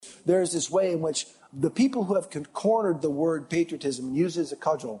there's this way in which the people who have cornered the word patriotism and used it as a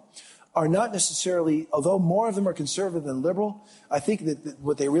cudgel are not necessarily, although more of them are conservative than liberal, I think that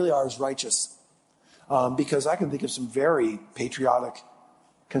what they really are is righteous. Because I can think of some very patriotic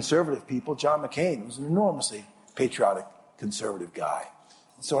conservative people. John McCain was an enormously patriotic conservative guy.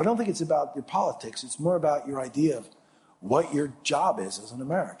 So I don't think it's about your politics. It's more about your idea of what your job is as an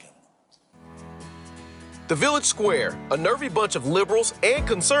American. The Village Square, a nervy bunch of liberals and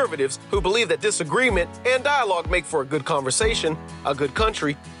conservatives who believe that disagreement and dialogue make for a good conversation, a good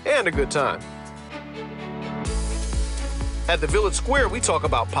country, and a good time. At the Village Square, we talk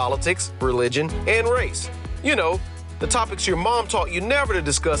about politics, religion, and race. You know, the topics your mom taught you never to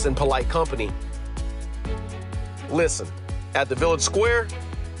discuss in polite company. Listen, at the Village Square,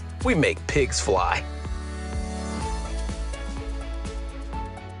 we make pigs fly.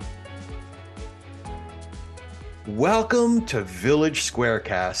 Welcome to Village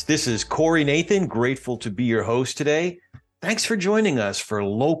Squarecast. This is Corey Nathan, grateful to be your host today. Thanks for joining us for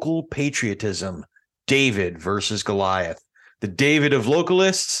Local Patriotism, David versus Goliath. The David of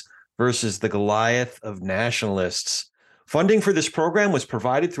localists versus the Goliath of nationalists. Funding for this program was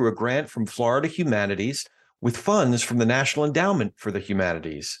provided through a grant from Florida Humanities with funds from the National Endowment for the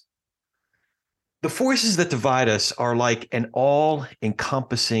Humanities. The forces that divide us are like an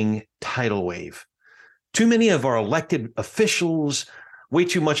all-encompassing tidal wave. Too many of our elected officials, way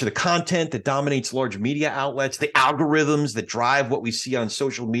too much of the content that dominates large media outlets, the algorithms that drive what we see on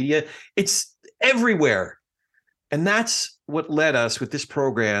social media, it's everywhere. And that's what led us with this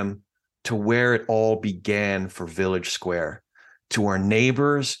program to where it all began for Village Square, to our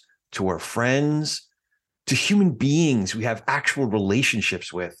neighbors, to our friends, to human beings we have actual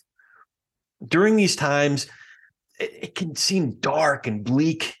relationships with. During these times, it can seem dark and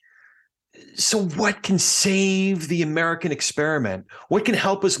bleak. So what can save the American experiment? What can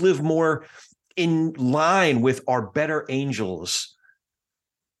help us live more in line with our better angels?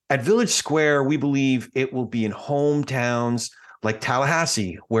 At Village Square, we believe it will be in hometowns like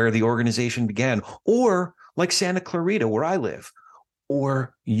Tallahassee, where the organization began, or like Santa Clarita, where I live,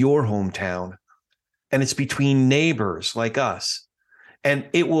 or your hometown. And it's between neighbors like us. And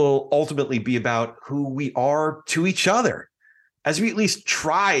it will ultimately be about who we are to each other, as we at least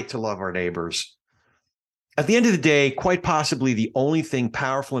try to love our neighbors. At the end of the day, quite possibly the only thing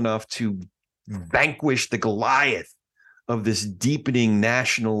powerful enough to vanquish the Goliath of this deepening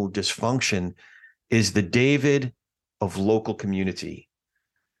national dysfunction is the David of local community,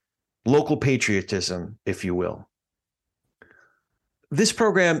 local patriotism, if you will. This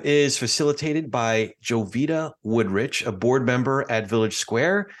program is facilitated by Jovita Woodrich, a board member at Village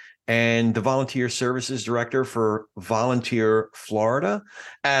Square and the Volunteer Services Director for Volunteer Florida,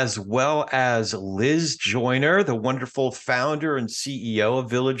 as well as Liz Joyner, the wonderful founder and CEO of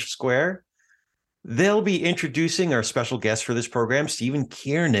Village Square. They'll be introducing our special guest for this program, Stephen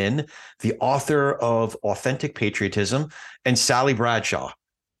Kiernan, the author of Authentic Patriotism, and Sally Bradshaw.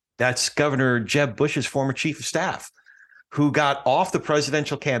 That's Governor Jeb Bush's former chief of staff, who got off the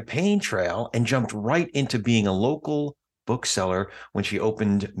presidential campaign trail and jumped right into being a local bookseller when she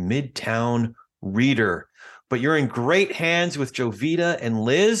opened Midtown Reader. But you're in great hands with Jovita and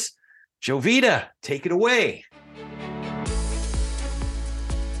Liz. Jovita, take it away.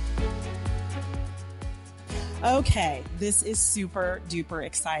 Okay, this is super duper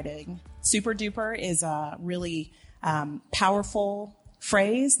exciting. Super duper is a really powerful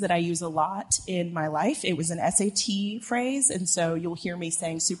phrase that I use a lot in my life. It was an SAT phrase, and so you'll hear me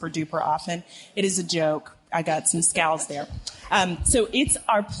saying super duper often. It is a joke. I got some scowls there. So it's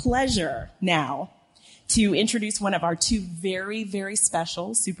our pleasure now to introduce one of our two very, very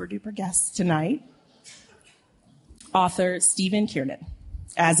special super duper guests tonight, author Stephen Kiernan.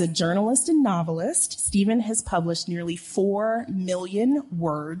 As a journalist and novelist, Stephen has published nearly 4 million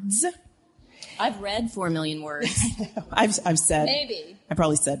words. I've read 4 million words. I've said. Maybe. I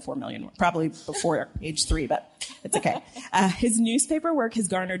probably said 4 million, probably before age 3, but it's okay. His newspaper work has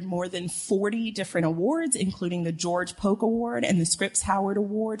garnered more than 40 different awards, including the George Polk Award and the Scripps Howard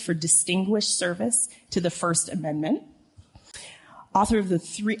Award for Distinguished Service to the First Amendment. Author of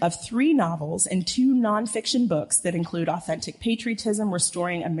three novels and 2 nonfiction books that include Authentic Patriotism,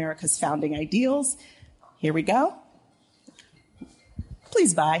 Restoring America's Founding Ideals. Here we go.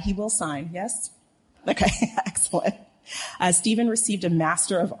 Please buy. He will sign. Yes? Okay, excellent. Stephen received a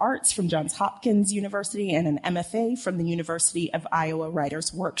Master of Arts from Johns Hopkins University and an MFA from the University of Iowa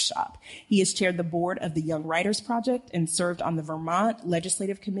Writers Workshop. He has chaired the board of the Young Writers Project and served on the Vermont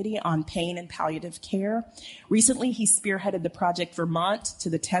Legislative Committee on Pain and Palliative Care. Recently, he spearheaded the project Vermont to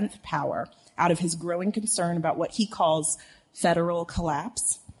the 10th Power out of his growing concern about what he calls federal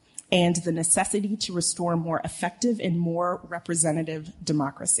collapse. and the necessity to restore more effective and more representative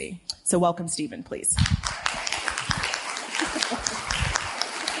democracy. So welcome, Stephen, please.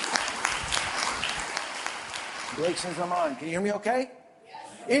 Blake says I'm on. Can you hear me okay? Yes.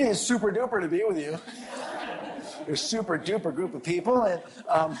 It is super duper to be with you. You're a super duper group of people. And,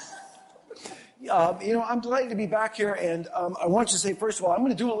 I'm delighted to be back here. And I want to say, first of all, I'm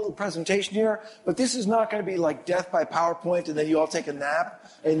going to do a little presentation here. But this is not going to be like death by PowerPoint and then you all take a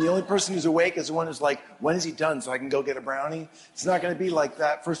nap. And the only person who's awake is the one who's like, when is he done so I can go get a brownie? It's not going to be like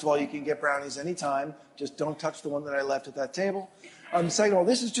that. First of all, you can get brownies anytime. Just don't touch the one that I left at that table. Second of all,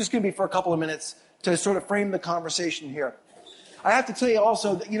 this is just going to be for a couple of minutes to sort of frame the conversation here. I have to tell you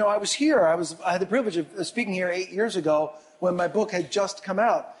also that, I was here. I had the privilege of speaking here 8 years ago when my book had just come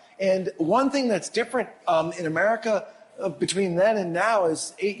out. And one thing that's different in America between then and now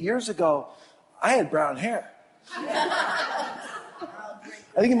is 8 years ago, I had brown hair.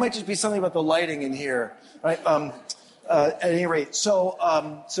 I think it might just be something about the lighting in here, right? At any rate, so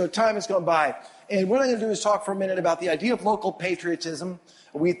time has gone by. And what I'm going to do is talk for a minute about the idea of local patriotism.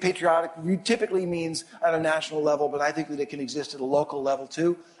 Patriotic typically means at a national level, but I think that it can exist at a local level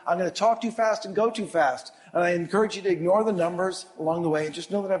too. I'm going to talk too fast and go too fast. And I encourage you to ignore the numbers along the way and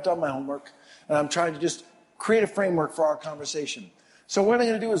just know that I've done my homework. And I'm trying to just create a framework for our conversation. So what I'm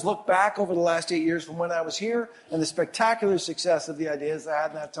going to do is look back over the last 8 years from when I was here and the spectacular success of the ideas I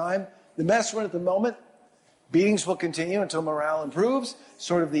had in that time. The mess we're in at the moment. Beatings will continue until morale improves.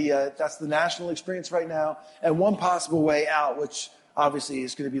 Sort of that's the national experience right now. And one possible way out, which obviously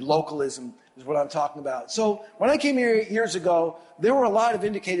is going to be localism, is what I'm talking about. So when I came here 8 years ago, there were a lot of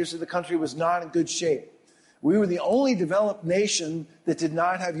indicators that the country was not in good shape. We were the only developed nation that did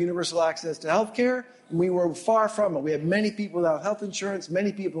not have universal access to health care, and we were far from it. We had many people without health insurance,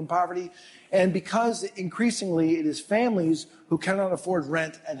 many people in poverty, and because increasingly it is families who cannot afford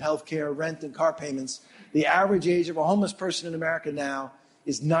rent and health care, rent and car payments, the average age of a homeless person in America now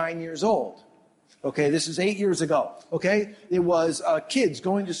is 9 years old. Okay, this is 8 years ago. Okay, it was kids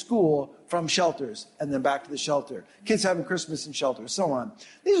going to school from shelters and then back to the shelter. Kids having Christmas in shelters, so on.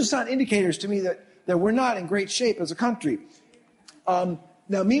 These are some indicators to me that we're not in great shape as a country. Now,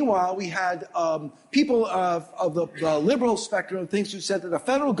 meanwhile, we had people of the liberal spectrum of things who said that the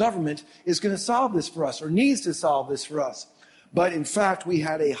federal government is going to solve this for us or needs to solve this for us. But in fact, we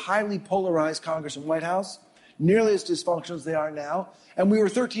had a highly polarized Congress and White House, nearly as dysfunctional as they are now, and we were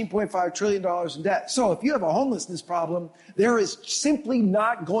 $13.5 trillion in debt. So if you have a homelessness problem, there is simply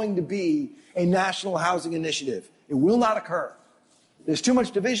not going to be a national housing initiative. It will not occur. There's too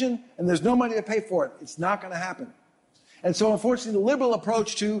much division, and there's no money to pay for it. It's not going to happen. And so, unfortunately, the liberal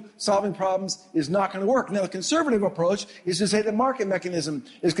approach to solving problems is not going to work. Now, the conservative approach is to say the market mechanism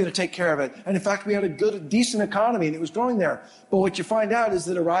is going to take care of it. And in fact, we had a decent economy, and it was growing there. But what you find out is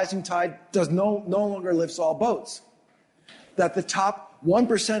that a rising tide no longer lifts all boats. That the top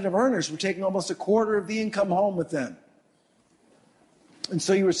 1% of earners were taking almost a quarter of the income home with them. And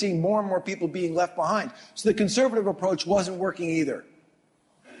so you were seeing more and more people being left behind. So the conservative approach wasn't working either.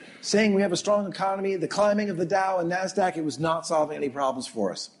 Saying we have a strong economy, the climbing of the Dow and NASDAQ, it was not solving any problems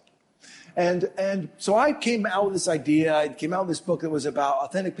for us. And so I came out with this idea, I came out with this book that was about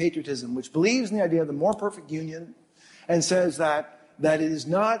authentic patriotism, which believes in the idea of the more perfect union and says that it is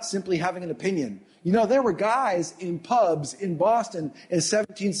not simply having an opinion. There were guys in pubs in Boston in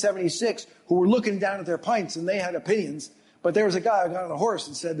 1776 who were looking down at their pints and they had opinions, but there was a guy who got on a horse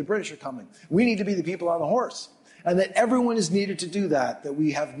and said, the British are coming. We need to be the people on the horse. And that everyone is needed to do that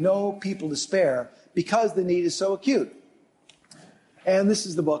we have no people to spare because the need is so acute. And this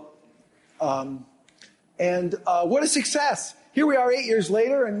is the book. What a success. Here we are 8 years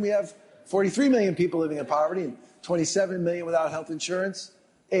later, and we have 43 million people living in poverty and 27 million without health insurance.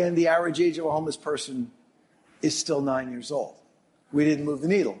 And the average age of a homeless person is still 9 years old. We didn't move the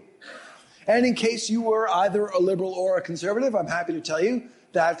needle. And in case you were either a liberal or a conservative, I'm happy to tell you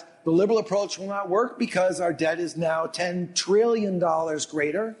that the liberal approach will not work because our debt is now $10 trillion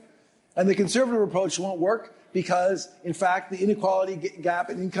greater. And the conservative approach won't work because, in fact, the inequality gap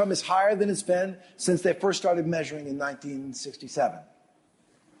in income is higher than it's been since they first started measuring in 1967.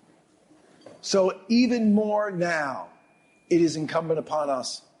 So even more now, it is incumbent upon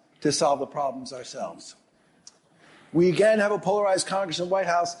us to solve the problems ourselves. We again have a polarized Congress and White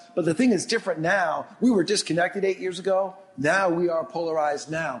House, but the thing is different now. We were disconnected 8 years ago. Now we are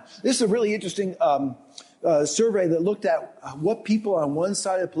polarized now. This is a really interesting survey that looked at what people on one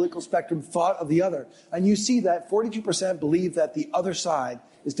side of the political spectrum thought of the other. And you see that 42% believe that the other side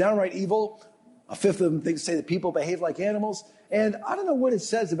is downright evil, A fifth of them say that people behave like animals. And I don't know what it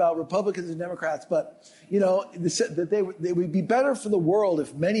says about Republicans and Democrats, but, that they would be better for the world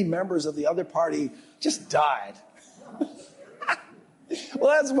if many members of the other party just died.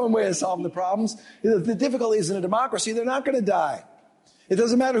 Well, that's one way of solving the problems. The difficulties in a democracy, they're not going to die. It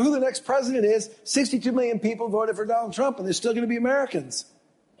doesn't matter who the next president is. 62 million people voted for Donald Trump, and they're still going to be Americans.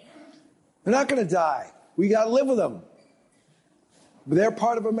 They're not going to die. We got to live with them. But they're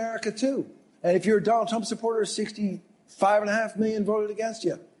part of America, too. And if you're a Donald Trump supporter, 65.5 million voted against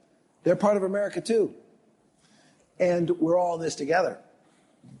you. They're part of America, too. And we're all in this together.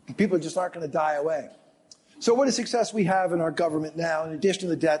 People just aren't going to die away. So what is success we have in our government now, in addition to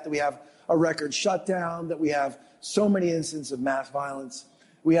the debt, that we have a record shutdown, that we have so many incidents of mass violence,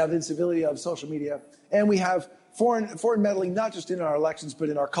 we have incivility of social media, and we have foreign meddling, not just in our elections, but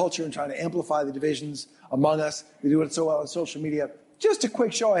in our culture and trying to amplify the divisions among us. We do it so well on social media. Just a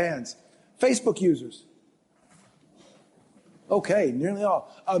quick show of hands. Facebook users. Okay, nearly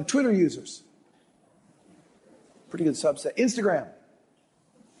all. Twitter users. Pretty good subset. Instagram.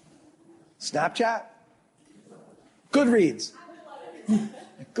 Snapchat. Goodreads.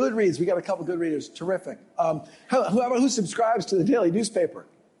 Goodreads. We got a couple good readers. Terrific. Who subscribes to the daily newspaper?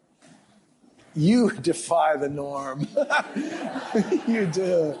 You defy the norm. You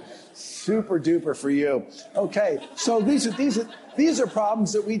do. Super duper for you. Okay, so these are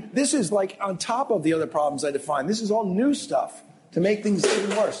problems that this is like on top of the other problems I defined. This is all new stuff to make things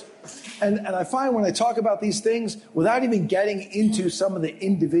even worse. And I find when I talk about these things, without even getting into some of the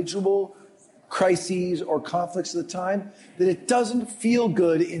individual crises or conflicts of the time, that it doesn't feel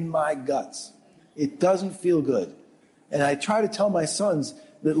good in my guts. It doesn't feel good. And I try to tell my sons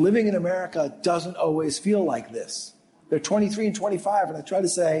that living in America doesn't always feel like this. They're 23 and 25, and I try to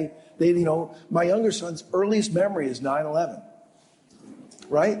say, my younger son's earliest memory is 9/11,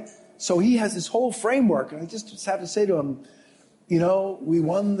 right? So he has this whole framework, and I just have to say to him, we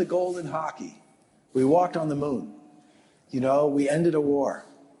won the gold in hockey. We walked on the moon. We ended a war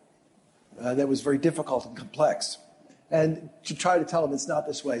that was very difficult and complex. And to try to tell him it's not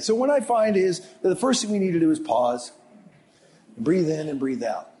this way. So what I find is that the first thing we need to do is pause, and breathe in and breathe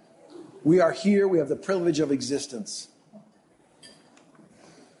out. We are here. We have the privilege of existence.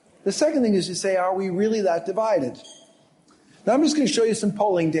 The second thing is to say, are we really that divided? Now, I'm just going to show you some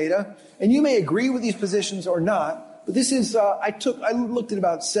polling data, and you may agree with these positions or not, but this is, I looked at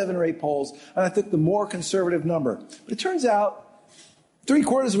about 7 or 8 polls, and I took the more conservative number. But it turns out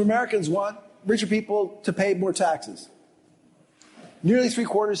 3/4 of Americans want richer people to pay more taxes. Nearly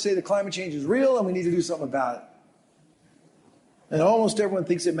 3/4 say that climate change is real and we need to do something about it. And almost everyone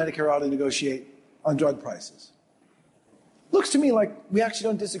thinks that Medicare ought to negotiate on drug prices. Looks to me like we actually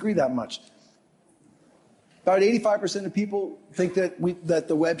don't disagree that much. About 85% of people think that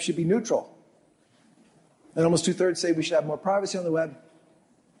the web should be neutral. And almost 2/3 say we should have more privacy on the web.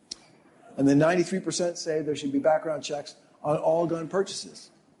 And then 93% say there should be background checks on all gun purchases.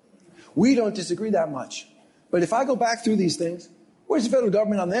 We don't disagree that much. But if I go back through these things, where's the federal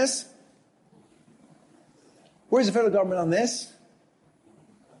government on this? Where's the federal government on this?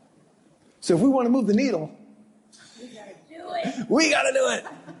 So if we want to move the needle, we got to do it.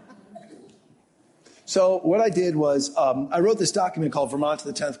 So what I did was I wrote this document called Vermont to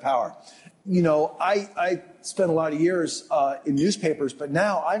the 10th Power. I spent a lot of years in newspapers, but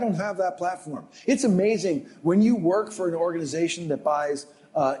now I don't have that platform. It's amazing when you work for an organization that buys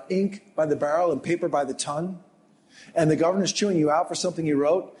ink by the barrel and paper by the ton, and the governor's chewing you out for something you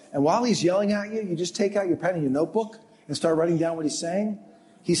wrote, and while he's yelling at you, you just take out your pen and your notebook and start writing down what he's saying.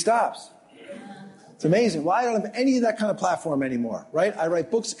 He stops. It's amazing. Well, I don't have any of that kind of platform anymore, right? I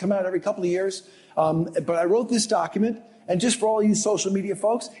write books that come out every couple of years, but I wrote this document, and just for all you social media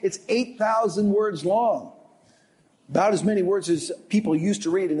folks, it's 8,000 words long. About as many words as people used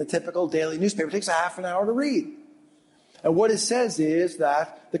to read in a typical daily newspaper. It takes a half an hour to read. And what it says is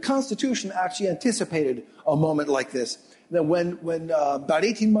that the Constitution actually anticipated a moment like this. That when about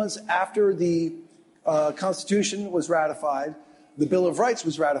 18 months after the Constitution was ratified, the Bill of Rights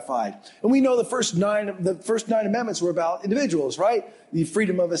was ratified. And we know the first nine amendments were about individuals, right? The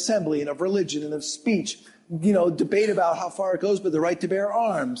freedom of assembly and of religion and of speech. Debate about how far it goes, but the right to bear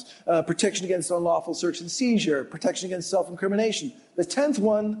arms, protection against unlawful search and seizure, protection against self-incrimination. The 10th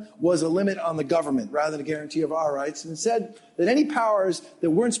one was a limit on the government rather than a guarantee of our rights, and it said that any powers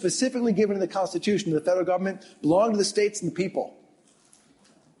that weren't specifically given in the Constitution to the federal government belong to the states and the people.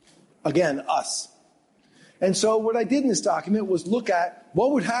 Again, us. And so what I did in this document was look at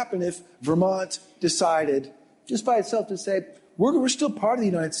what would happen if Vermont decided, just by itself, to say, we're still part of the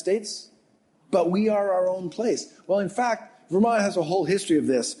United States, but we are our own place. Well, in fact, Vermont has a whole history of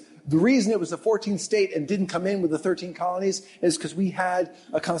this. the reason it was a 14th state and didn't come in with the 13 colonies is because we had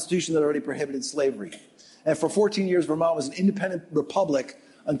a constitution that already prohibited slavery. And for 14 years, Vermont was an independent republic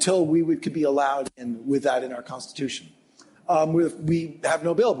until we could be allowed in with that in our constitution. We have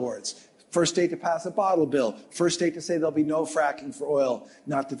no billboards. First state to pass a bottle bill. First state to say there'll be no fracking for oil.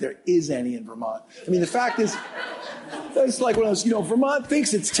 Not that there is any in Vermont. I mean, the fact is, it's like one of those, Vermont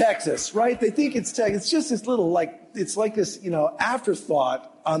thinks it's Texas, right? They think it's Texas. It's just this little, it's like this,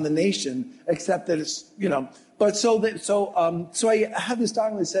 afterthought on the nation, except that it's, But so I have this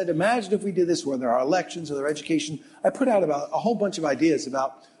document that said, imagine if we did this, whether our elections or their education. I put out about a whole bunch of ideas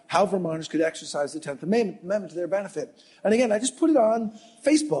about how Vermonters could exercise the 10th Amendment to their benefit. And again, I just put it on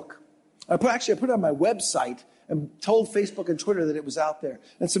Facebook. I put it on my website and told Facebook and Twitter that it was out there.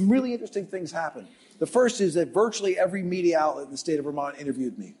 And some really interesting things happened. The first is that virtually every media outlet in the state of Vermont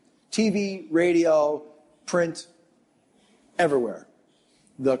interviewed me. TV, radio, print, everywhere.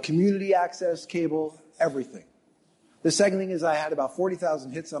 The community access, cable, everything. The second thing is I had about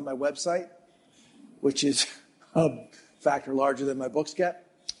 40,000 hits on my website, which is a factor larger than my books get.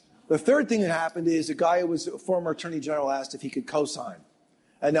 The third thing that happened is a guy who was a former attorney general asked if he could co-sign.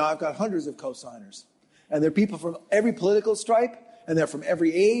 And now I've got hundreds of co-signers. And they're people from every political stripe, and they're from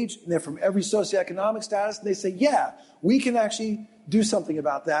every age, and they're from every socioeconomic status. And they say, yeah, we can actually do something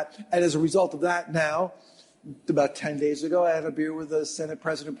about that. And as a result of that now, about 10 days ago, I had a beer with the Senate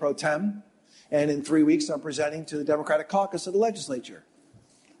President Pro Tem. And in 3 weeks, I'm presenting to the Democratic caucus of the legislature.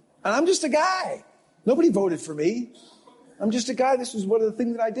 And I'm just a guy. Nobody voted for me. I'm just a guy. This was one of the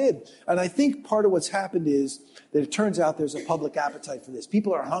things that I did. And I think part of what's happened is that it turns out there's a public appetite for this.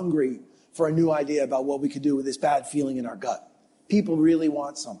 People are hungry for a new idea about what we could do with this bad feeling in our gut. People really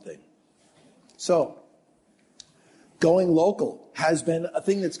want something. So going local has been a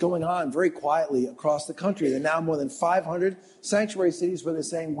thing that's going on very quietly across the country. There are now more than 500 sanctuary cities where they're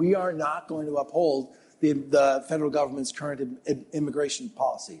saying we are not going to uphold the federal government's current immigration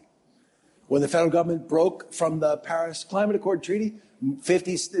policy. When the federal government broke from the Paris Climate Accord Treaty,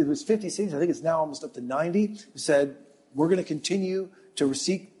 it was 50 cities, I think it's now almost up to 90, said we're going to continue to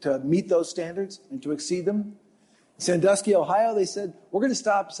seek to meet those standards and to exceed them. In Sandusky, Ohio, they said we're going to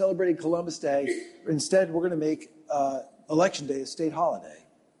stop celebrating Columbus Day. Instead, we're going to make Election Day a state holiday.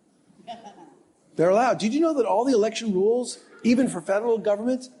 They're allowed. Did you know that all the election rules, even for federal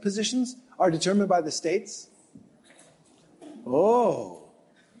government positions, are determined by the states? Oh.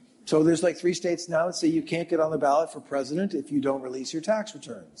 So there's like 3 states now that say you can't get on the ballot for president if you don't release your tax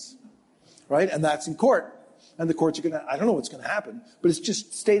returns, right? And that's in court. And the courts are going to, I don't know what's going to happen, but it's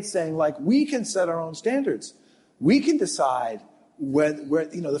just states saying, like, we can set our own standards. We can decide where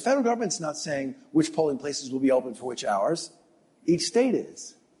the federal government's not saying which polling places will be open for which hours. Each state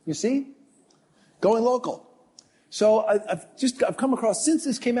is. You see? Going local. So I've come across, since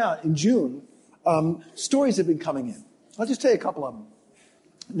this came out in June, stories have been coming in. I'll just tell you a couple of them.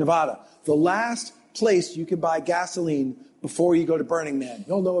 Nevada, the last place you can buy gasoline before you go to Burning Man.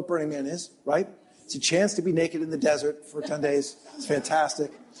 You all know what Burning Man is, right? It's a chance to be naked in the desert for 10 days. It's fantastic.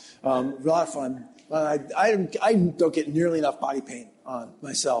 A lot of fun. I don't get nearly enough body paint on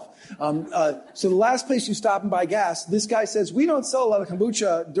myself. So the last place you stop and buy gas, this guy says, we don't sell a lot of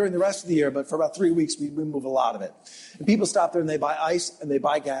kombucha during the rest of the year, but for about 3 weeks, we move a lot of it. And people stop there and they buy ice and they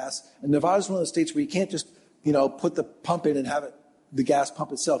buy gas. And Nevada's one of those states where you can't just, put the pump in and have it, the gas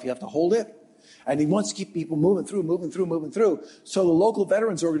pump itself. You have to hold it. And he wants to keep people moving through. So the local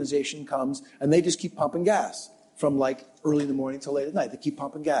veterans organization comes and they just keep pumping gas from like early in the morning till late at night. They keep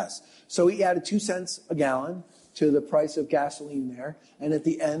pumping gas. So he added 2 cents a gallon to the price of gasoline there. And at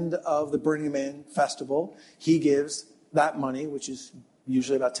the end of the Burning Man festival, he gives that money, which is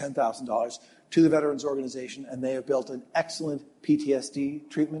usually about $10,000, to the veterans organization. And they have built an excellent PTSD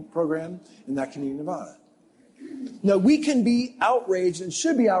treatment program in that community in Nevada. Now, we can be outraged and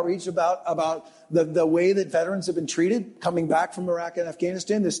should be outraged about the way that veterans have been treated coming back from Iraq and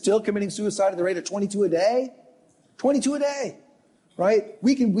Afghanistan. They're still committing suicide at the rate of 22 a day. 22 a day, right?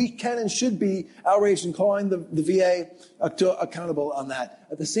 We can and should be outraged and calling the VA accountable on that.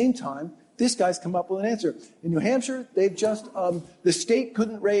 At the same time, this guy's come up with an answer. In New Hampshire, they've just, the state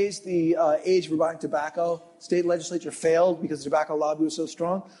couldn't raise the age for buying tobacco. State legislature failed because the tobacco lobby was so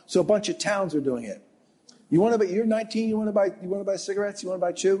strong. So a bunch of towns are doing it. You're 19, you want to buy cigarettes, you want to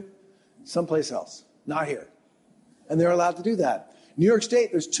buy chew? Someplace else, not here. And they're allowed to do that. New York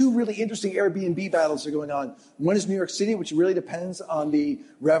State, there's 2 really interesting Airbnb battles that are going on. One is New York City, which really depends on the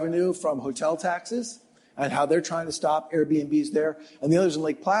revenue from hotel taxes. and how they're trying to stop Airbnbs there. And the others in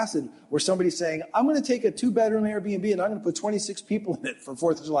Lake Placid, where somebody's saying, I'm going to take a 2-bedroom Airbnb and I'm going to put 26 people in it for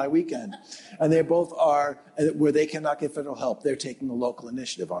 4th of July weekend. And they both are, where they cannot get federal help, they're taking the local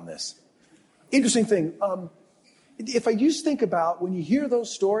initiative on this. Interesting thing, if I just think about when you hear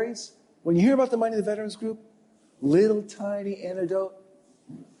those stories, when you hear about the Money of the Veterans Group, little tiny antidote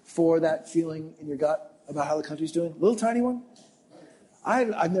for that feeling in your gut about how the country's doing, little tiny one.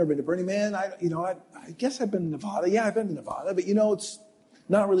 I've never been to Burning Man. I guess I've been to Nevada. Yeah, I've been to Nevada, but it's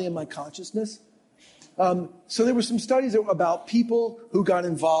not really in my consciousness. So there were some studies about people who got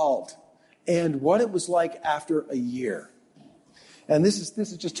involved and what it was like after a year. And this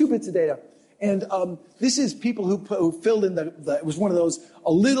is just 2 bits of data. And this is people who filled in it was one of those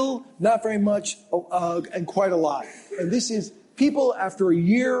a little, not very much, and quite a lot. And this is people after a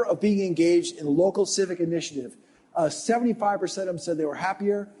year of being engaged in a local civic initiative. 75% of them said they were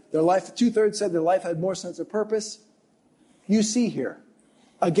happier. Their life, 2/3 said their life had more sense of purpose. You see here,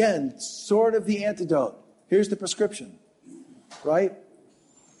 again, sort of the antidote. Here's the prescription, right?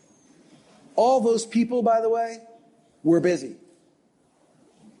 All those people, by the way, were busy.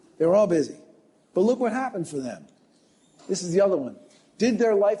 They were all busy. But look what happened for them. This is the other one. Did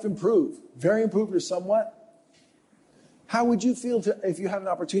their life improve? Very improved or somewhat? How would you feel if you had an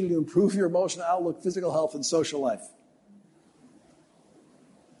opportunity to improve your emotional outlook, physical health, and social life?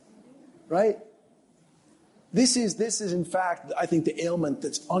 Right? This is in fact, I think, the ailment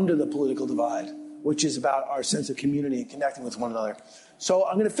that's under the political divide, which is about our sense of community and connecting with one another. So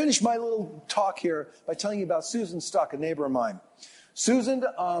I'm going to finish my little talk here by telling you about Susan Stuck, a neighbor of mine. Susan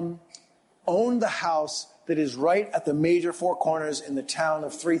owned the house that is right at the major four corners in the town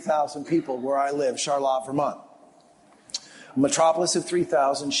of 3,000 people where I live, Charlotte, Vermont. A metropolis of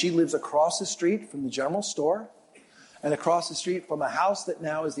 3,000. She lives across the street from the general store and across the street from a house that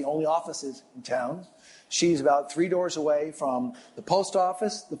now is the only offices in town. She's about 3 doors away from the post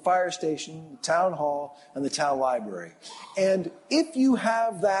office, the fire station, the town hall, and the town library. And if you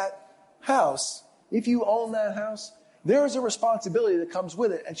have that house, if you own that house, there is a responsibility that comes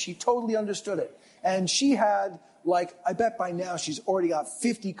with it, and she totally understood it. And she had, I bet by now she's already got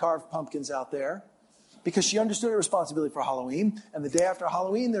 50 carved pumpkins out there because she understood her responsibility for Halloween. And the day after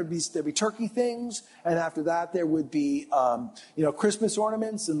Halloween, there'd be turkey things, and after that there would be Christmas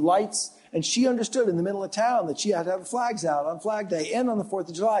ornaments and lights. And she understood in the middle of town that she had to have flags out on Flag Day and on the 4th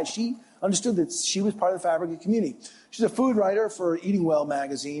of July. She understood that she was part of the fabric of the community. She's a food writer for Eating Well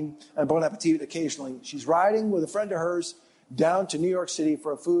magazine and Bon Appetit occasionally. She's riding with a friend of hers down to New York City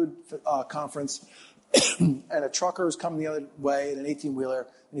for a food conference, and a trucker is coming the other way in an 18-wheeler,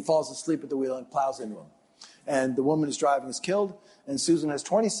 and he falls asleep at the wheel and plows into him. And the woman who's driving is killed, and Susan has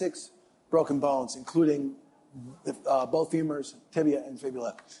 26 broken bones, including both femurs, tibia, and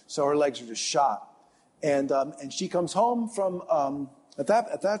fibula. So her legs are just shot. And she comes home from, at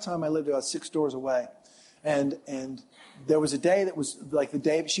that time I lived about 6 doors away. And there was a day that was like the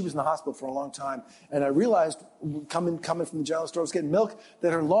day she was in the hospital for a long time. And I realized, coming from the general store, I was getting milk,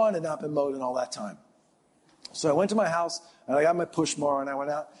 that her lawn had not been mowed in all that time. So I went to my house, and I got my push mower, and I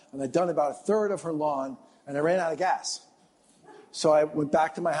went out, and I'd done about 1/3 of her lawn, and I ran out of gas. So I went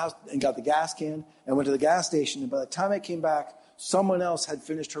back to my house and got the gas can and went to the gas station. And by the time I came back, someone else had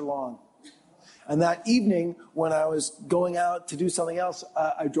finished her lawn. And that evening, when I was going out to do something else,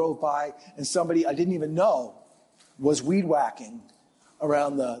 I drove by, and somebody I didn't even know was weed whacking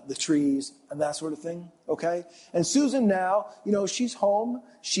around the trees and that sort of thing, okay? And Susan now, she's home.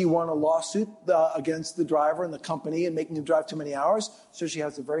 She won a lawsuit against the driver and the company and making him drive too many hours. So she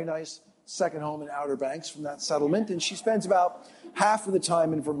has a very nice second home in Outer Banks from that settlement. And she spends about half of the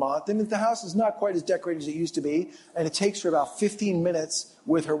time in Vermont. And the house is not quite as decorated as it used to be. And it takes her about 15 minutes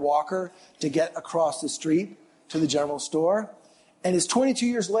with her walker to get across the street to the general store. And it's 22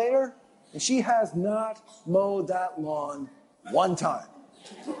 years later, and she has not mowed that lawn one time.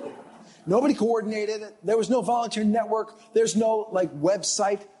 Nobody coordinated it. There was no volunteer network. There's no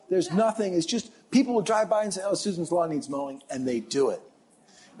website. There's nothing. It's just people will drive by and say, oh, Susan's lawn needs mowing. And they do it.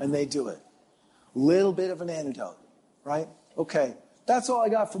 And they do it. Little bit of an antidote, right? Okay. That's all I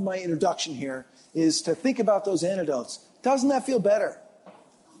got from my introduction here, is to think about those antidotes. Doesn't that feel better?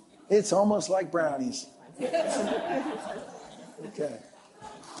 It's almost like brownies. Okay.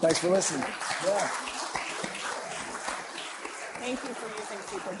 Thanks for listening. Yeah. Thank you for using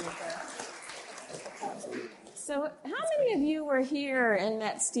Super Duper. So how many of you were here and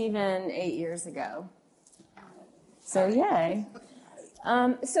met Stephen 8 years ago? So yay.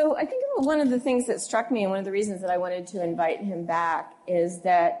 So I think one of the things that struck me, and one of the reasons that I wanted to invite him back, is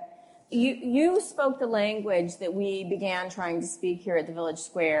that you spoke the language that we began trying to speak here at the Village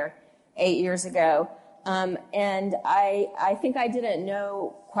Square 8 years ago. And I think I didn't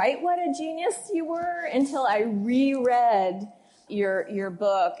know quite what a genius you were until I reread your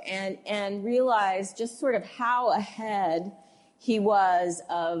book and realized just sort of how ahead he was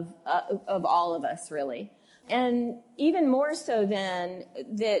of all of us, really. And even more so then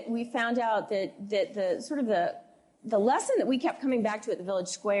that we found out that the sort of the lesson that we kept coming back to at the Village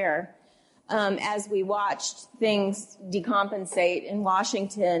Square as we watched things decompensate in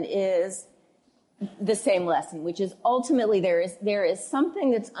Washington is the same lesson, which is ultimately there is something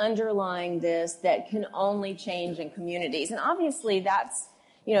that's underlying this that can only change in communities. And obviously that's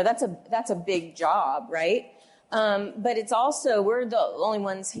a big job, right? But it's also, we're the only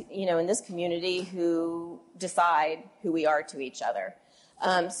ones, in this community who decide who we are to each other.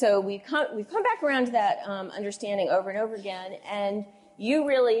 So we've come back around to that understanding over and over again. And you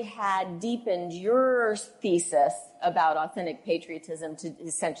really had deepened your thesis about authentic patriotism to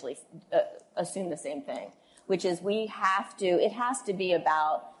essentially assume the same thing, which is it has to be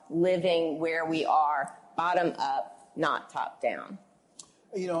about living where we are, bottom up, not top down.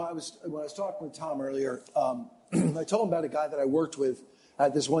 When I was talking with Tom earlier, I told him about a guy that I worked with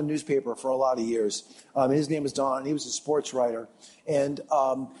at this one newspaper for a lot of years. His name was Don. He was a sports writer. And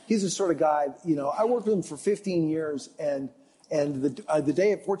he's the sort of guy, I worked with him for 15 years. And the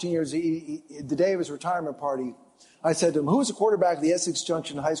day of 14 years, the day of his retirement party, I said to him, who was the quarterback of the Essex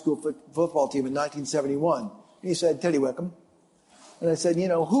Junction High School football team in 1971? And he said, Teddy Wickham. And I said,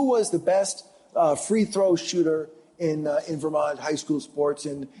 who was the best free throw shooter in Vermont high school sports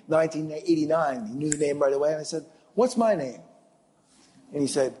in 1989? He knew the name right away. And I said, what's my name? And he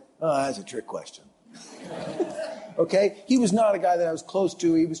said, that's a trick question. Okay? He was not a guy that I was close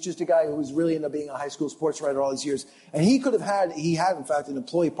to. He was just a guy who was really into being a high school sports writer all these years. And he had in fact an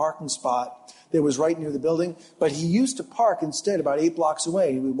employee parking spot that was right near the building, but he used to park instead about 8 blocks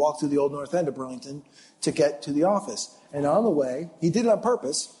away. He would walk through the old North End of Burlington to get to the office. And on the way, he did it on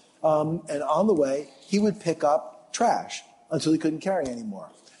purpose, and on the way, he would pick up trash until he couldn't carry anymore.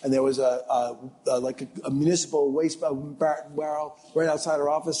 And there was a municipal waste barrel right outside our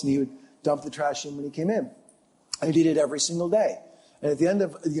office, and he would dump the trash in when he came in. And he did it every single day. And at the end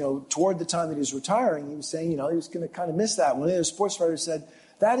of, toward the time that he was retiring, he was saying, he was going to kind of miss that. One of the sports writers said,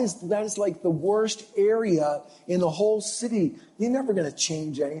 that is like the worst area in the whole city. You're never going to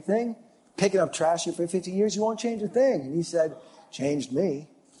change anything. Picking up trash here for 15 years, you won't change a thing. And he said, changed me.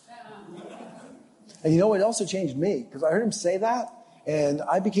 And you know what also changed me? Because I heard him say that, and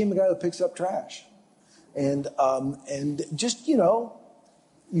I became the guy who picks up trash. And just, you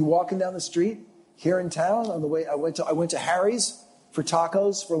walking down the street here in town on the way, I went to Harry's for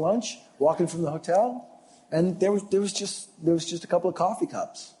tacos for lunch, walking from the hotel, and there was just a couple of coffee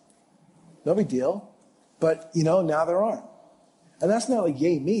cups. No big deal. But, now there aren't. And that's not like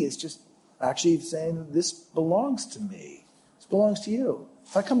yay me, it's just actually saying this belongs to me. This belongs to you.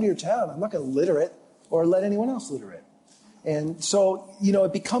 If I come to your town, I'm not going to litter it or let anyone else litter it. And so,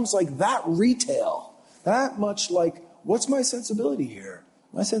 it becomes like that retail, that much like, what's my sensibility here?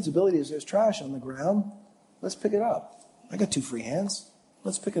 My sensibility is there's trash on the ground. Let's pick it up. I got 2 free hands.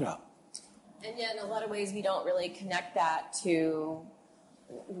 Let's pick it up. And yet, in a lot of ways, we don't really connect that to,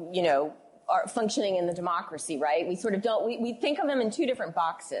 our functioning in the democracy, right? We sort of don't. We think of them in 2 different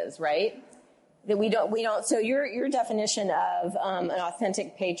boxes, right? That we don't. So your definition of an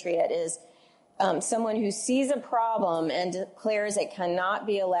authentic patriot is someone who sees a problem and declares it cannot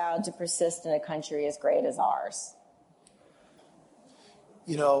be allowed to persist in a country as great as ours.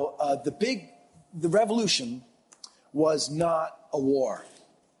 The revolution was not a war.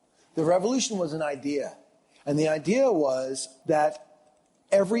 The revolution was an idea. And the idea was that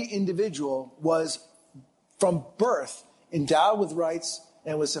every individual was, from birth, endowed with rights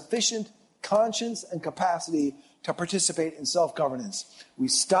and with sufficient conscience and capacity to participate in self-governance. We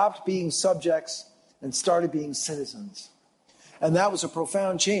stopped being subjects and started being citizens. And that was a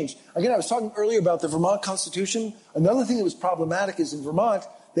profound change. Again, I was talking earlier about the Vermont Constitution. Another thing that was problematic is in Vermont,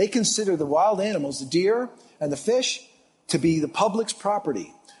 they consider the wild animals, the deer and the fish, to be the public's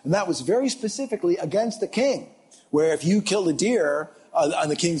property. And that was very specifically against the king, where if you killed a deer on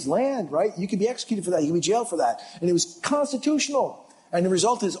the king's land, right, you could be executed for that. You could be jailed for that. And it was constitutional. And the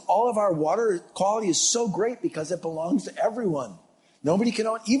result is all of our water quality is so great because it belongs to everyone. Nobody can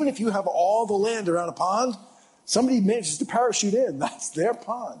own, even if you have all the land around a pond, somebody manages to parachute in. That's their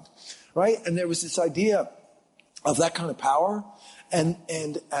pond, right? And there was this idea of that kind of power. And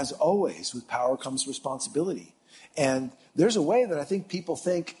as always, with power comes responsibility. And there's a way that I think people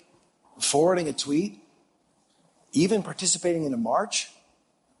think forwarding a tweet, even participating in a march,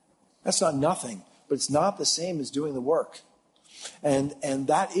 that's not nothing, but it's not the same as doing the work. And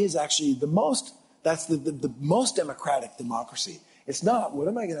that is actually the most That's the most democratic democracy. It's not, what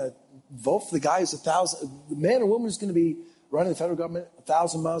am I going to vote for the guy who's the man or woman who's going to be running the federal government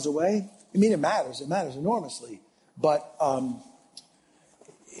 1,000 miles away? I mean, it matters. It matters enormously. But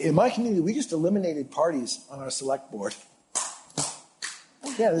in my community, we just eliminated parties on our select board.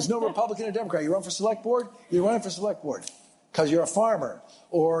 Yeah, there's no Republican or Democrat. You run for select board, you're running for select board because you're a farmer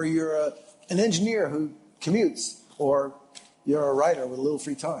or you're an engineer who commutes or you're a writer with a little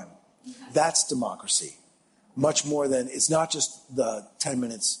free time. That's democracy. Much more than, it's not just the 10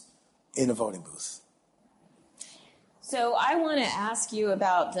 minutes in a voting booth. So I want to ask you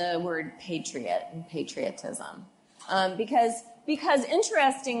about the word patriot and patriotism. Because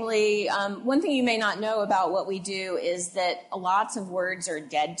interestingly, one thing you may not know about what we do is that lots of words are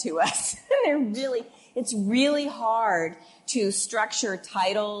dead to us. It's really hard to structure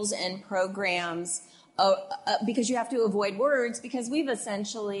titles and programs because you have to avoid words because we've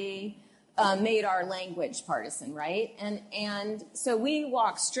essentially made our language partisan, right? And so we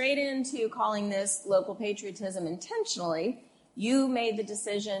walk straight into calling this local patriotism intentionally. You made the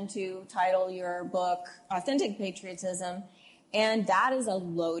decision to title your book Authentic Patriotism, and that is a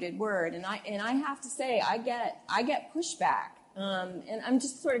loaded word. And I have to say, I get pushback. And I'm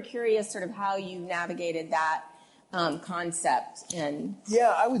just sort of curious sort of how you navigated that concept.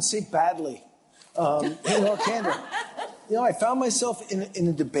 Yeah, I would say badly. In all candor. I found myself in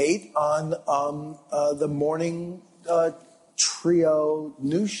a debate on the morning trio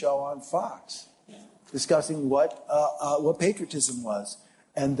news show on Fox, discussing what patriotism was,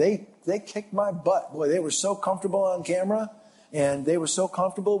 and they kicked my butt. Boy, they were so comfortable on camera, and they were so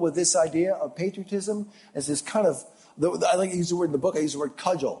comfortable with this idea of patriotism as this kind of, I like to use the word in the book. I use the word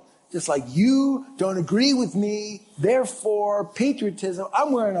cudgel. Just like, you don't agree with me, therefore patriotism.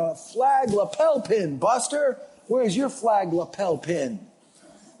 I'm wearing a flag lapel pin, Buster. Where's your flag lapel pin?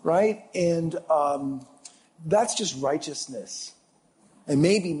 Right? And that's just righteousness. And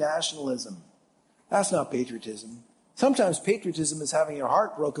maybe nationalism. That's not patriotism. Sometimes patriotism is having your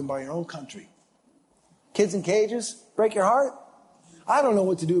heart broken by your own country. Kids in cages break your heart? I don't know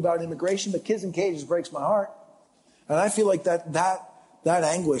what to do about immigration, but kids in cages breaks my heart. And I feel like that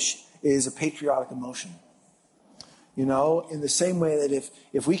anguish is a patriotic emotion. In the same way that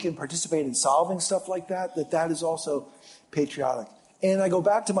if we can participate in solving stuff like that is also patriotic. And I go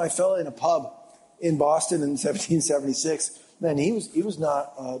back to my fellow in a pub in Boston in 1776. Man, he was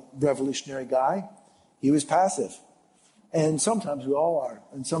not a revolutionary guy. He was passive. And sometimes we all are.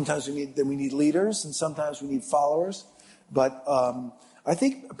 And sometimes we need leaders, and sometimes we need followers. But I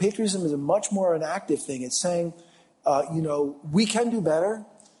think patriotism is a much more an active thing. It's saying, we can do better,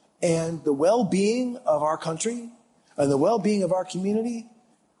 and the well-being of our country and the well-being of our community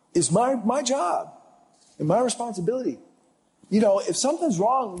is my job and my responsibility. If something's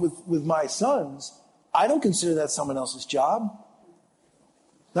wrong with my sons, I don't consider that someone else's job.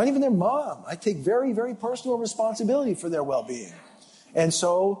 Not even their mom. I take very, very personal responsibility for their well-being. And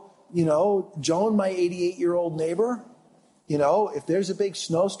so, Joan, my 88-year-old neighbor, if there's a big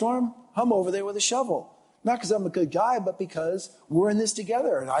snowstorm, I'm over there with a shovel. Not because I'm a good guy, but because we're in this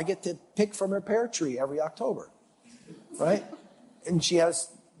together, and I get to pick from her pear tree every October, right? And she has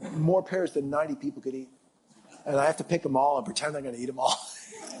more pears than 90 people could eat. And I have to pick them all and pretend I'm going to eat them all.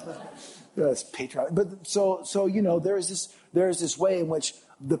 That's patriotic. But so there's this way in which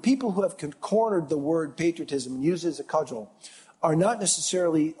the people who have cornered the word patriotism and use it as a cudgel are not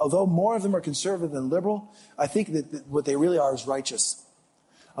necessarily, although more of them are conservative than liberal, I think that what they really are is righteous.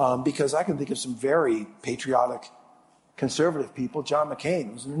 Because I can think of some very patriotic conservative people. John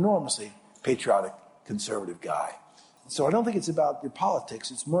McCain was an enormously patriotic conservative guy. So I don't think it's about your politics.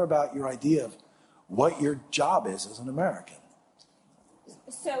 It's more about your idea of what your job is as an American.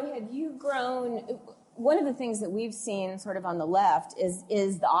 So have you grown? One of the things that we've seen sort of on the left is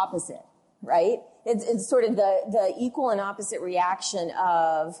the opposite, right? It's sort of the equal and opposite reaction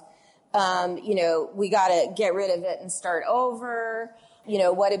of, we got to get rid of it and start over.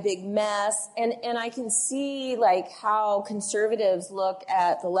 What a big mess. And I can see how conservatives look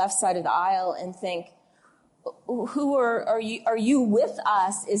at the left side of the aisle and think, who are you with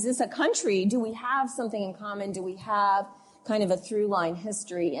us? Is this a country? Do we have something in common? Do we have kind of a through line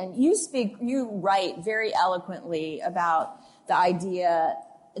history? And you write very eloquently about the idea,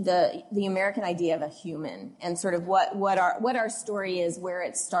 the American idea of a human, and sort of what our story is, where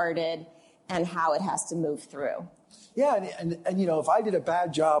it started, and how it has to move through. Yeah, and if I did a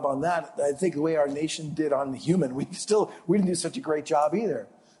bad job on that, I think the way our nation did on the human, we didn't do such a great job either,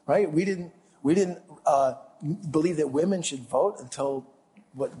 right? We didn't believe that women should vote until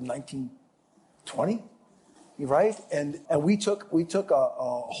 1920. right? And we took a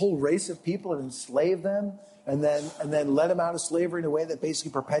whole race of people and enslaved them, and then let them out of slavery in a way that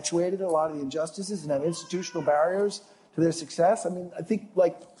basically perpetuated a lot of the injustices and had institutional barriers to their success. I mean, I think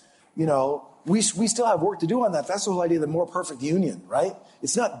we still have work to do on that. That's the whole idea of the more perfect union, right?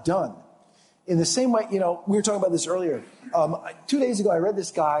 It's not done. In the same way, we were talking about this earlier. 2 days ago, I read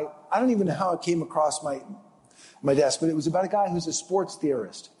this guy. I don't even know how it came across my desk, but it was about a guy who's a sports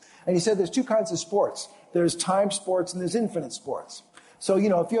theorist. And he said there's two kinds of sports. There's time sports and there's infinite sports. So, if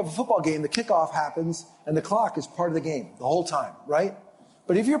you have a football game, the kickoff happens and the clock is part of the game the whole time, right?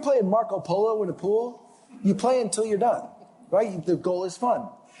 But if you're playing Marco Polo in a pool, you play until you're done, right? The goal is fun.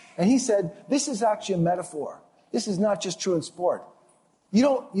 And he said, this is actually a metaphor. This is not just true in sport. You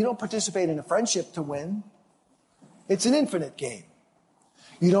don't participate in a friendship to win. It's an infinite game.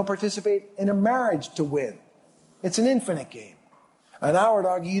 You don't participate in a marriage to win. It's an infinite game. And I would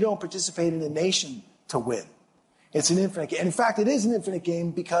argue you don't participate in a nation to win. It's an infinite game. And in fact, it is an infinite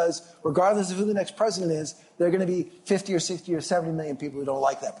game because regardless of who the next president is, there are going to be 50 or 60 or 70 million people who don't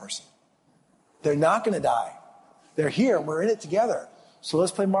like that person. They're not going to die. They're here. We're in it together. So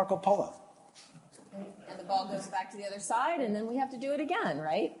let's play Marco Polo. And the ball goes back to the other side, and then we have to do it again,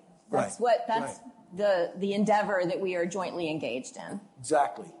 right? That's the endeavor that we are jointly engaged in.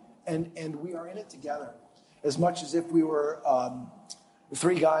 Exactly. And we are in it together. As much as if we were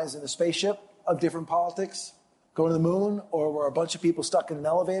three guys in a spaceship of different politics going to the moon, or we're a bunch of people stuck in an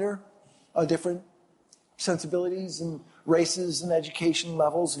elevator of different sensibilities and races and education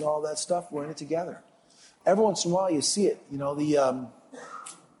levels and all that stuff. We're in it together. Every once in a while you see it. The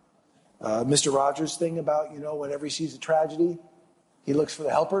Mr. Rogers thing about, whenever he sees a tragedy, he looks for the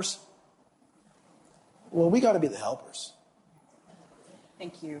helpers. Well, we got to be the helpers.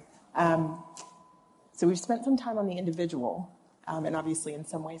 Thank you. So we've spent some time on the individual, and obviously in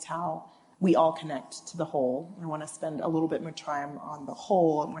some ways how we all connect to the whole. I want to spend a little bit more time on the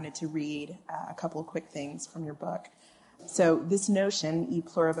whole. I wanted to read a couple of quick things from your book. So this notion, e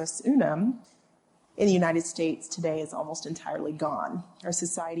pluribus unum, in the United States today is almost entirely gone. Our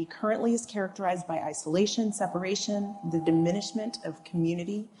society currently is characterized by isolation, separation, the diminishment of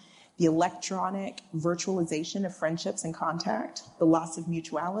community, the electronic virtualization of friendships and contact, the loss of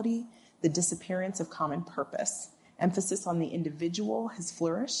mutuality, the disappearance of common purpose. Emphasis on the individual has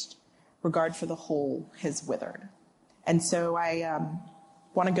flourished. Regard for the whole has withered. And so I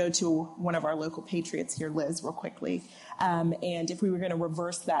want to go to one of our local patriots here, Liz, real quickly. And if we were going to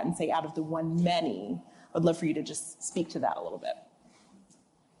reverse that and say out of the one many, I'd love for you to just speak to that a little bit.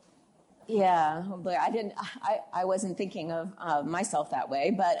 Yeah, but I wasn't thinking of myself that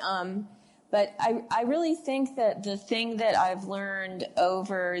way, but I really think that the thing that I've learned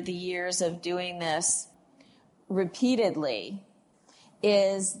over the years of doing this repeatedly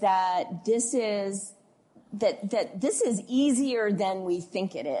is that this is easier than we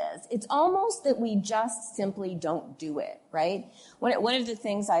think it is. It's almost that we just simply don't do it, right? One of the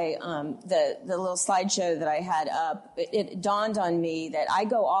things the little slideshow that I had up, it dawned on me that I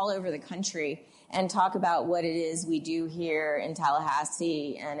go all over the country and talk about what it is we do here in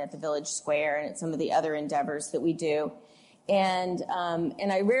Tallahassee and at the Village Square and at some of the other endeavors that we do. And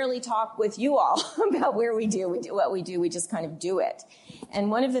I rarely talk with you all about where we do what we do. We just kind of do it. And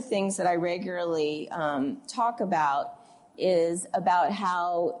one of the things that I regularly talk about is about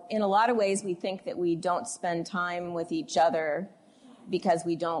how, in a lot of ways, we think that we don't spend time with each other because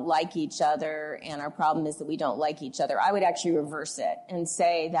we don't like each other, and our problem is that we don't like each other. I would actually reverse it and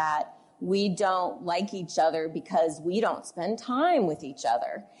say that we don't like each other because we don't spend time with each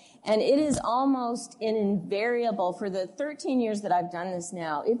other. And it is almost an invariable, for the 13 years that I've done this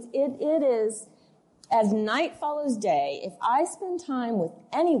now, it is, as night follows day, if I spend time with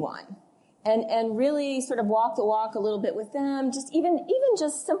anyone and really sort of walk the walk a little bit with them, just even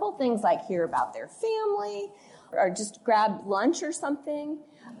just simple things like hear about their family or just grab lunch or something,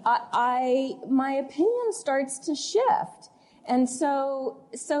 my opinion starts to shift. And so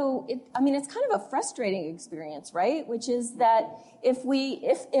it's kind of a frustrating experience, right? Which is that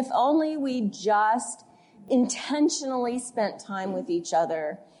if only we just intentionally spent time with each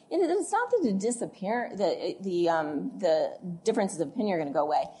other, it's not that the differences of opinion are going to go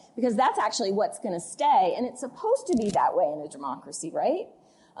away, because that's actually what's going to stay, and it's supposed to be that way in a democracy, right?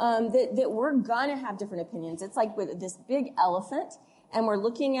 That we're going to have different opinions. It's like with this big elephant, and we're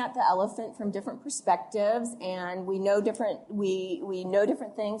looking at the elephant from different perspectives, and we know different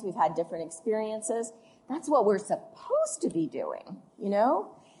things. We've had different experiences. That's what we're supposed to be doing,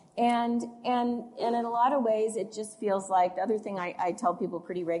 And in a lot of ways, it just feels like, the other thing I tell people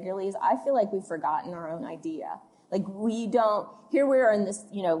pretty regularly is I feel like we've forgotten our own idea. Like we don't, here we are in this,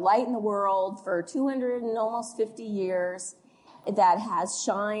 light in the world for 200 and almost 50 years that has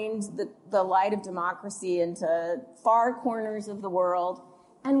shined the light of democracy into far corners of the world.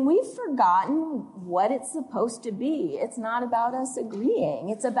 And we've forgotten what it's supposed to be. It's not about us agreeing.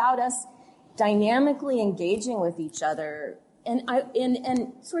 It's about us dynamically engaging with each other. And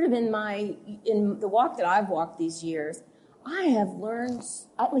sort of in the walk that I've walked these years, I've learned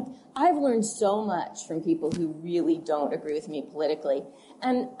so much from people who really don't agree with me politically.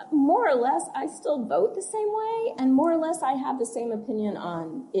 And more or less, I still vote the same way, and more or less, I have the same opinion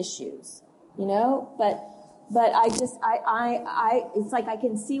on issues, but it's like I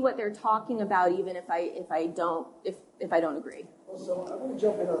can see what they're talking about even if I don't agree. So I want to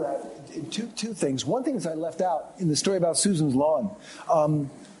jump in on that. Two things. One thing is I left out in the story about Susan's lawn.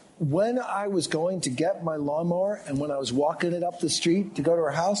 When I was going to get my lawnmower and when I was walking it up the street to go to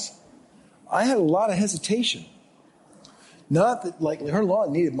her house, I had a lot of hesitation. Not that, her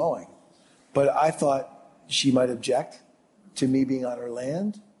lawn needed mowing, but I thought she might object to me being on her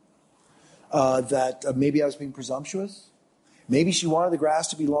land, that maybe I was being presumptuous. Maybe she wanted the grass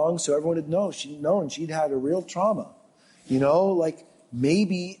to be long so everyone would know she'd had a real trauma.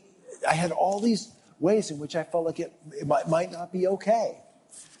 Maybe I had all these ways in which I felt like it might not be okay.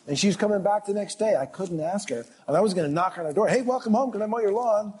 And she was coming back the next day. I couldn't ask her. And I was going to knock on her door. Hey, welcome home. Can I mow your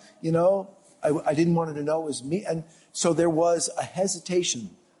lawn? I didn't want her to know it was me. And so there was a hesitation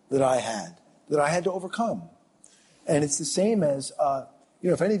that I had to overcome. And it's the same as,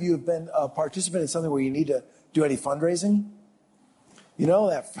 if any of you have been a participant in something where you need to do any fundraising,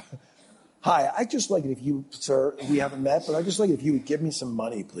 hi, I'd just like it if you, sir, we haven't met, but I'd just like it if you would give me some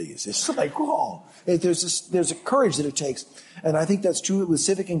money, please. It's like, there's a courage that it takes. And I think that's true with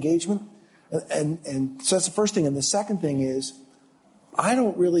civic engagement. And so that's the first thing. And the second thing is, I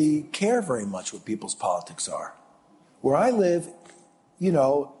don't really care very much what people's politics are. Where I live,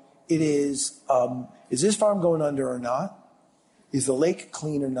 it is this farm going under or not? Is the lake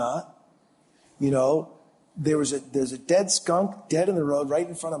clean or not? There's a dead skunk dead in the road right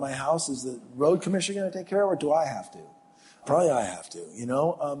in front of my house. Is the road commissioner going to take care of it, or do I have to? Probably I have to,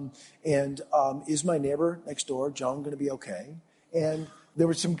 is my neighbor next door, Joan, going to be okay? And there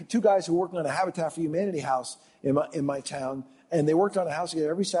were two guys who were working on a Habitat for Humanity house in my town, and they worked on a house together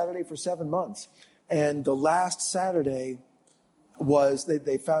every Saturday for 7 months. And the last Saturday was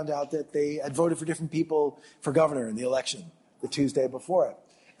they found out that they had voted for different people for governor in the election the Tuesday before it.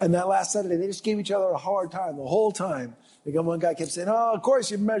 And that last Saturday, they just gave each other a hard time the whole time. One guy kept saying, "Oh, of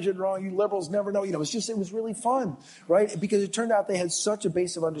course you measured wrong. You liberals never know." It was really fun, right? Because it turned out they had such a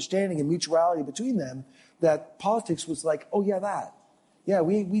base of understanding and mutuality between them that politics was like, "Oh yeah, that. Yeah,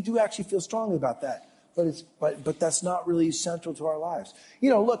 we do actually feel strongly about that." But that's not really central to our lives.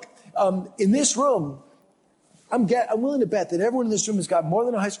 Look, in this room, I'm willing to bet that everyone in this room has got more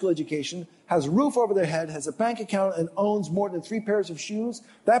than a high school education, has a roof over their head, has a bank account, and owns more than 3 pairs of shoes.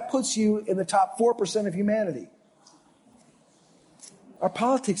 That puts you in the top 4% of humanity. Our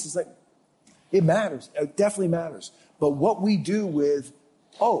politics is it matters. It definitely matters. But what we do with,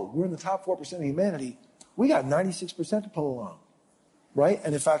 we're in the top 4% of humanity, we got 96% to pull along, right?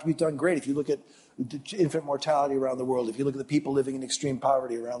 And in fact, we've done great. If you look at infant mortality around the world, if you look at the people living in extreme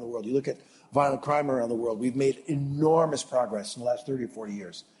poverty around the world, you look at violent crime around the world, we've made enormous progress in the last 30 or 40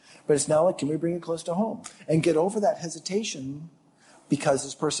 years. But it's now can we bring it close to home and get over that hesitation because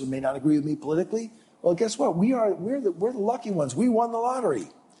this person may not agree with me politically? Well, guess what? We're the lucky ones. We won the lottery.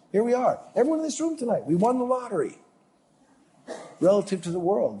 Here we are. Everyone in this room tonight, we won the lottery relative to the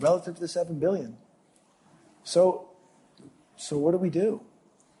world, relative to the 7 billion. So what do we do?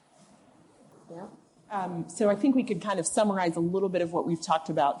 Yeah. So I think we could kind of summarize a little bit of what we've talked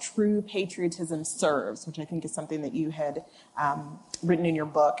about. True patriotism serves, which I think is something that you had written in your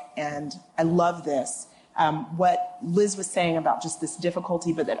book, and I love this. What Liz was saying about just this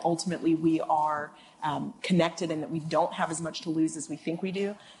difficulty, but that ultimately we are connected and that we don't have as much to lose as we think we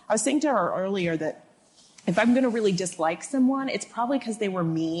do. I was saying to her earlier that if I'm going to really dislike someone, it's probably because they were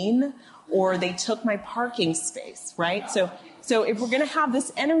mean or they took my parking space, right? So if we're going to have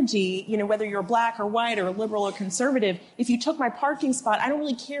this energy, whether you're black or white or liberal or conservative, if you took my parking spot, I don't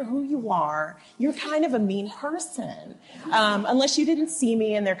really care who you are. You're kind of a mean person. Unless you didn't see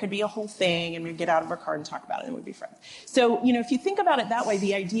me and there could be a whole thing and we'd get out of our car and talk about it and we'd be friends. So, if you think about it that way,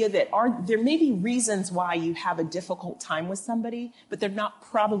 the idea that there may be reasons why you have a difficult time with somebody, but they're not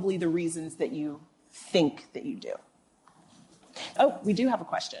probably the reasons that you think that you do. Oh, we do have a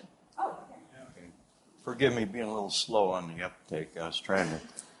question. Forgive me being a little slow on the uptake. I was trying to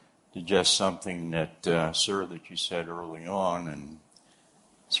digest something that, sir, that you said early on, and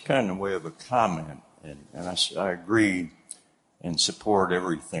it's kind of a way of a comment. And I agree and support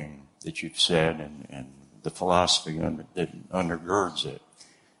everything that you've said and the philosophy that undergirds it.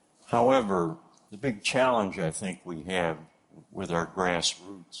 However, the big challenge I think we have with our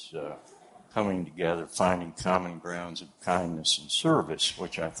grassroots coming together, finding common grounds of kindness and service,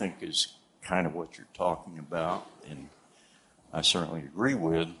 which I think is kind of what you're talking about, and I certainly agree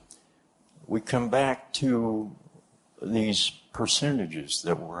with, we come back to these percentages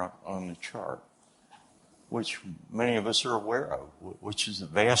that were on the chart, which many of us are aware of, which is the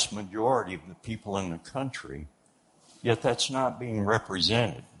vast majority of the people in the country, yet that's not being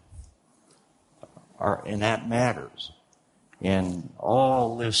represented. And that matters. And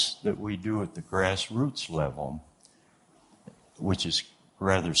all this that we do at the grassroots level, which is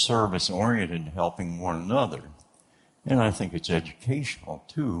rather service-oriented, helping one another, and I think it's educational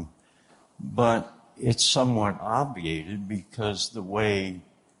too, but it's somewhat obviated because the way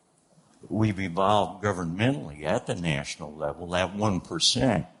we've evolved governmentally at the national level, that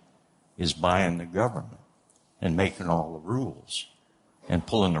 1% is buying the government and making all the rules and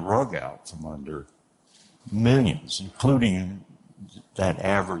pulling the rug out from under millions, including that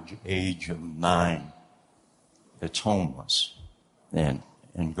average age of 9 that's homeless and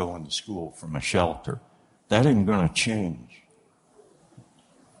going to school from a shelter. That isn't going to change,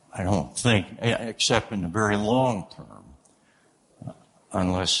 I don't think, except in the very long term,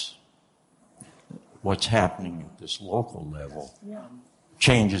 unless what's happening at this local level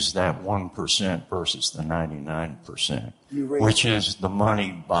changes that 1% versus the 99%, which is the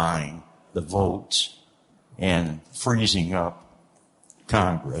money buying the votes and freezing up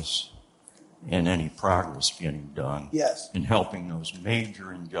Congress and any progress getting done and helping those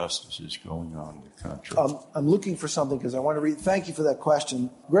major injustices going on in the country. I'm looking for something because I want to read. Thank you for that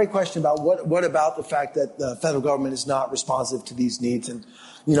question. Great question about what about the fact that the federal government is not responsive to these needs. And,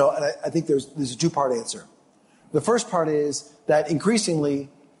 and I think there's a two-part answer. The first part is that increasingly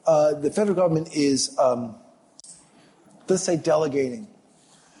the federal government is, let's say, delegating.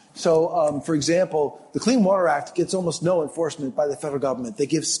 So, for example, the Clean Water Act gets almost no enforcement by the federal government. They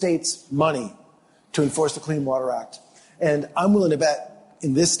give states money to enforce the Clean Water Act. And I'm willing to bet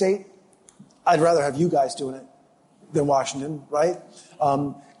in this state, I'd rather have you guys doing it than Washington, right?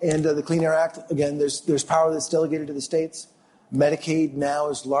 And the Clean Air Act, again, there's power that's delegated to the states. Medicaid now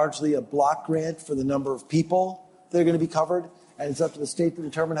is largely a block grant for the number of people that are going to be covered, and it's up to the state to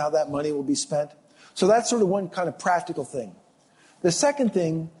determine how that money will be spent. So that's sort of one kind of practical thing. The second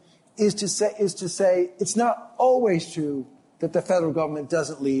thing is to say it's not always true that the federal government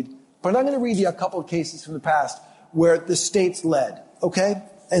doesn't lead, but I'm going to read you a couple of cases from the past where the states led, okay?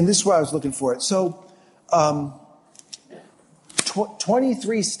 And this is where I was looking for it. So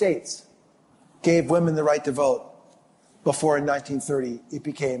 23 states gave women the right to vote before in 1930 it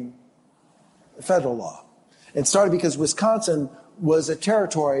became federal law. It started because Wisconsin was a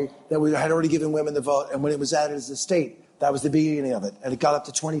territory that had already given women the vote, and when it was added as a state, that was the beginning of it, and it got up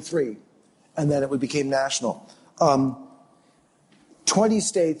to 23, and then it became national. 20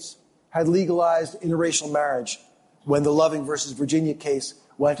 states had legalized interracial marriage when the Loving versus Virginia case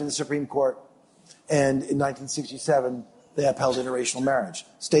went to the Supreme Court, and in 1967, they upheld interracial marriage.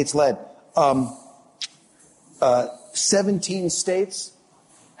 States led. 17 states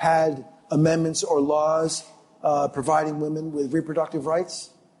had amendments or laws providing women with reproductive rights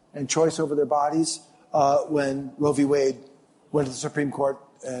and choice over their bodies when Roe v. Wade went to the Supreme Court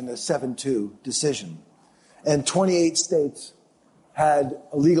in a 7-2 decision. And 28 states had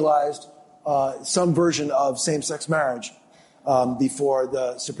legalized some version of same-sex marriage before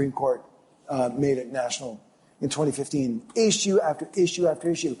the Supreme Court made it national in 2015. Issue after issue after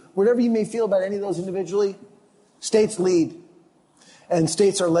issue. Whatever you may feel about any of those individually, states lead. And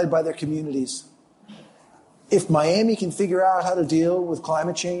states are led by their communities. If Miami can figure out how to deal with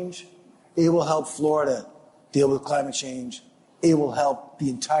climate change, it will help Florida deal with climate change. It will help the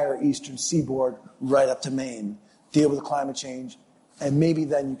entire eastern seaboard right up to Maine deal with climate change. And maybe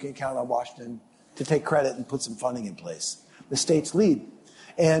then you can count on Washington to take credit and put some funding in place. The states lead.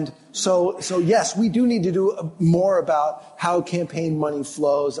 And so yes, we do need to do more about how campaign money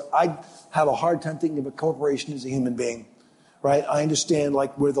flows. I have a hard time thinking of a corporation as a human being, right? I understand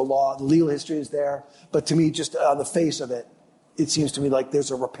where the legal history is there. But to me, just on the face of it, it seems to me like there's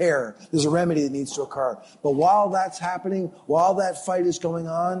a remedy that needs to occur. But while that's happening, while that fight is going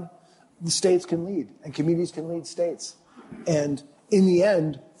on, the states can lead and communities can lead states. And in the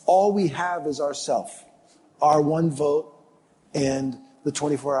end, all we have is ourself, our one vote, and the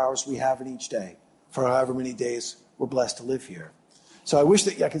 24 hours we have in each day for however many days we're blessed to live here. So I wish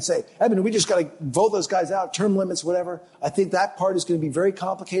that I could say, Evan, we just got to vote those guys out, term limits, whatever. I think that part is going to be very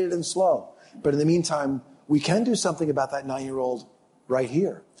complicated and slow. But in the meantime, we can do something about that 9-year-old right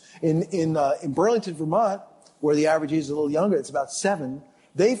here. In Burlington, Vermont, where the average age is a little younger, it's about 7,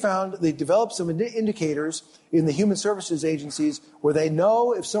 they developed some indicators in the human services agencies where they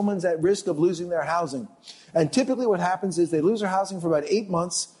know if someone's at risk of losing their housing. And typically what happens is they lose their housing for about 8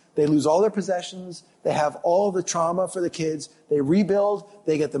 months. They lose all their possessions. They have all of the trauma for the kids. They rebuild.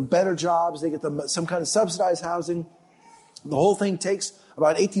 They get them better jobs. They get them some kind of subsidized housing. The whole thing takes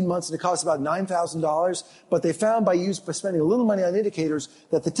about 18 months and it costs about $9,000. But they found by spending a little money on indicators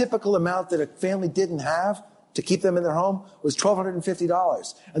that the typical amount that a family didn't have to keep them in their home was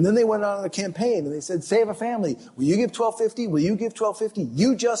 $1,250. And then they went on a campaign and they said, save a family. Will you give $1,250? Will you give $1,250?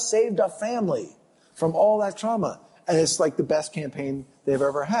 You just saved a family from all that trauma. And it's like the best campaign they've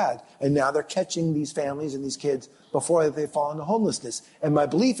ever had. And now they're catching these families and these kids before they fall into homelessness. And my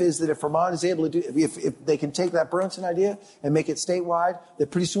belief is that if Vermont is able to do, if they can take that Burlington idea and make it statewide,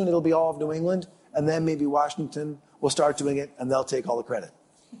 that pretty soon it'll be all of New England. And then maybe Washington will start doing it and they'll take all the credit.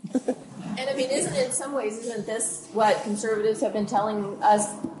 And I mean, isn't this what conservatives have been telling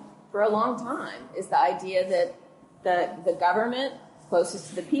us for a long time, is the idea that the government closest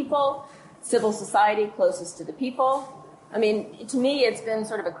to the people, civil society closest to the people. I mean, to me, it's been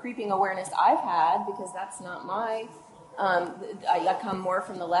sort of a creeping awareness I've had, because that's not my, I come more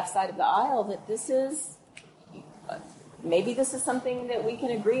from the left side of the aisle, that maybe this is something that we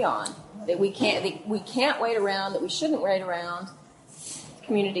can agree on, that we can't wait around, that we shouldn't wait around.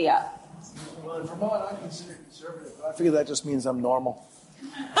 Community up. Well, in Vermont, I'm considered conservative, but I figure that just means I'm normal.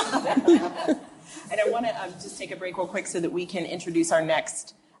 And I want to just take a break real quick so that we can introduce our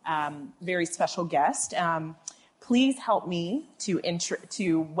next very special guest. Please help me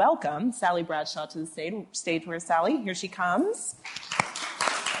to welcome Sally Bradshaw to the stage. Where's Sally? Here she comes.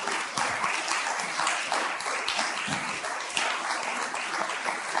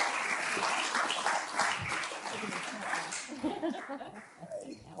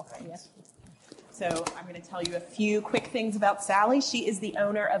 So I'm going to tell you a few quick things about Sally. She is the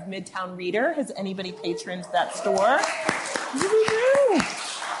owner of Midtown Reader. Has anybody patroned that store?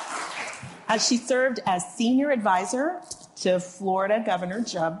 She served as senior advisor to Florida Governor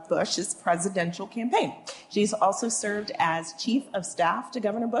Jeb Bush's presidential campaign. She's also served as chief of staff to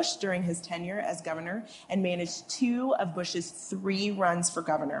Governor Bush during his tenure as governor and managed 2 of Bush's 3 runs for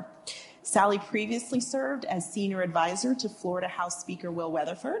governor. Sally previously served as senior advisor to Florida House Speaker Will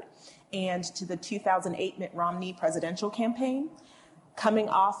Weatherford and to the 2008 Mitt Romney presidential campaign. Coming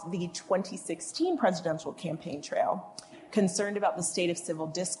off the 2016 presidential campaign trail, concerned about the state of civil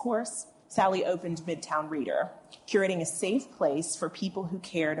discourse, Sally opened Midtown Reader, curating a safe place for people who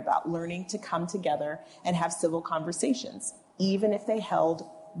cared about learning to come together and have civil conversations, even if they held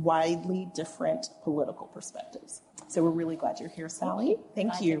widely different political perspectives. So we're really glad you're here, Sally.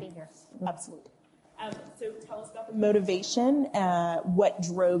 Thank you. Glad to be here. Absolutely. So tell us about the motivation. What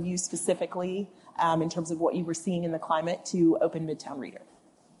drove you specifically in terms of what you were seeing in the climate to open Midtown Reader?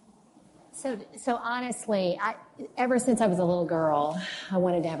 So honestly, ever since I was a little girl, I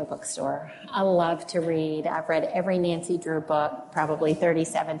wanted to have a bookstore. I love to read. I've read every Nancy Drew book probably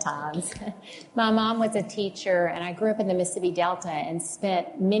 37 times. My mom was a teacher, and I grew up in the Mississippi Delta and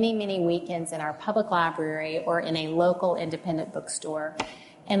spent many, many weekends in our public library or in a local independent bookstore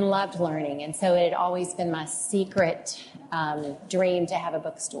and loved learning. And so it had always been my secret dream to have a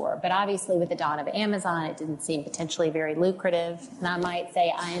bookstore. But obviously with the dawn of Amazon, it didn't seem potentially very lucrative. And I might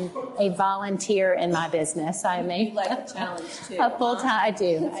say I am a volunteer in my business. I am You like a challenge too. a full-time,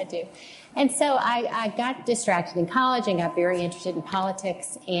 I do. And so I got distracted in college and got very interested in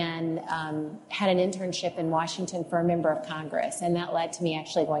politics and had an internship in Washington for a member of Congress. And that led to me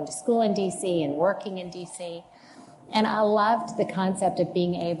actually going to school in D.C. and working in D.C. And I loved the concept of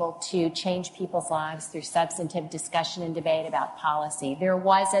being able to change people's lives through substantive discussion and debate about policy. There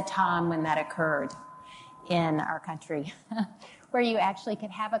was a time when that occurred in our country where you actually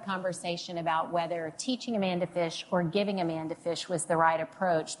could have a conversation about whether teaching a man to fish or giving a man to fish was the right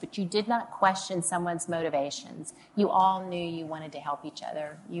approach, but you did not question someone's motivations. You all knew you wanted to help each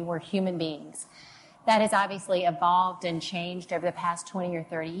other. You were human beings. That has obviously evolved and changed over the past 20 or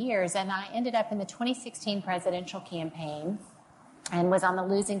 30 years. And I ended up in the 2016 presidential campaign and was on the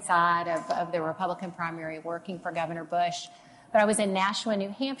losing side of the Republican primary working for Governor Bush. But I was in Nashua, New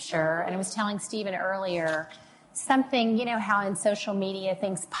Hampshire, and I was telling Stephen earlier something, you know, how in social media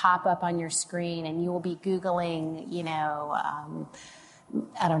things pop up on your screen and you will be Googling,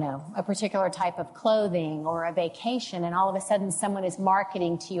 I don't know, a particular type of clothing or a vacation, and all of a sudden someone is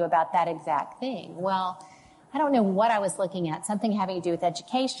marketing to you about that exact thing. Well, I don't know what I was looking at, something having to do with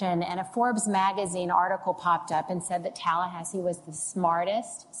education, and a Forbes magazine article popped up and said that Tallahassee was the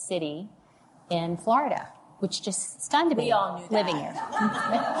smartest city in Florida, which just stunned me. We all knew that. Living here.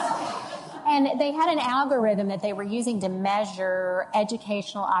 And they had an algorithm that they were using to measure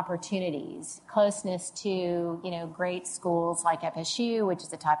educational opportunities, closeness to, great schools like FSU, which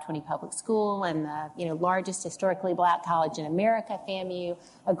is a top 20 public school, and the, largest historically black college in America, FAMU,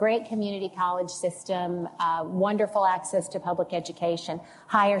 a great community college system, wonderful access to public education,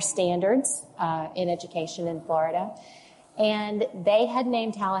 higher standards in education in Florida. And they had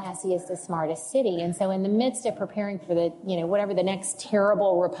named Tallahassee as the smartest city. And so in the midst of preparing for the, whatever the next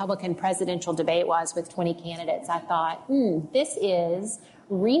terrible Republican presidential debate was with 20 candidates, I thought, this is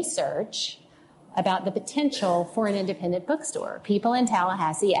research about the potential for an independent bookstore. People in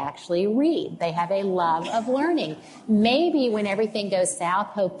Tallahassee actually read. They have a love of learning. Maybe when everything goes south,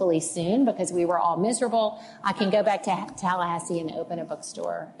 hopefully soon, because we were all miserable, I can go back to Tallahassee and open a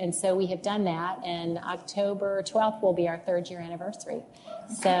bookstore. And so we have done that, and October 12th will be our 3rd year anniversary.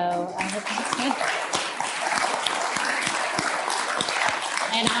 So I hope that's good.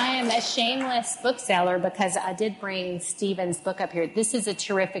 And I am a shameless bookseller because I did bring Stephen's book up here. This is a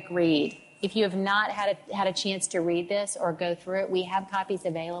terrific read. If you have not had a chance to read this or go through it, we have copies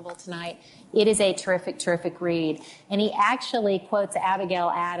available tonight. It is a terrific, terrific read. And he actually quotes Abigail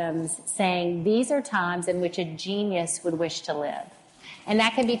Adams saying, "These are times in which a genius would wish to live." And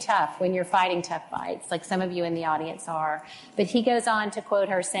that can be tough when you're fighting tough fights, like some of you in the audience are. But he goes on to quote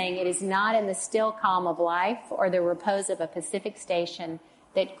her saying, "It is not in the still calm of life or the repose of a Pacific station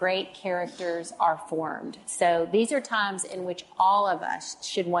that great characters are formed." So these are times in which all of us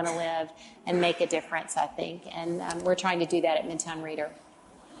should want to live and make a difference, I think. And we're trying to do that at Midtown Reader.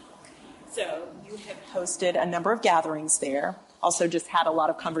 So you have hosted a number of gatherings there. Also just had a lot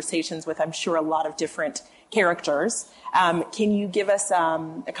of conversations with, I'm sure, a lot of different characters. Can you give us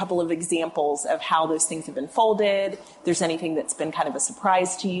a couple of examples of how those things have unfolded? If there's anything that's been kind of a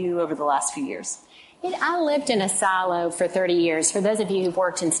surprise to you over the last few years? I lived in a silo for 30 years. For those of you who've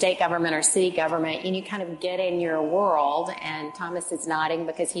worked in state government or city government, and you kind of get in your world, and Thomas is nodding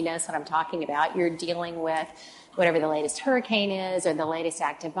because he knows what I'm talking about. You're dealing with whatever the latest hurricane is, or the latest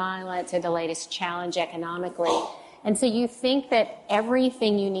act of violence, or the latest challenge economically. And so you think that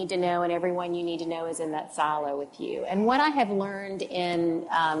everything you need to know and everyone you need to know is in that silo with you. And what I have learned in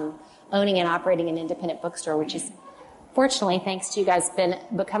owning and operating an independent bookstore, which is fortunately, thanks to you guys,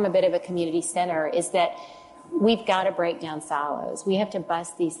 become a bit of a community center, is that we've got to break down silos. We have to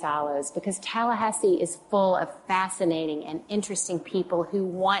bust these silos because Tallahassee is full of fascinating and interesting people who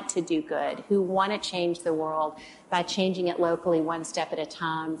want to do good, who want to change the world by changing it locally one step at a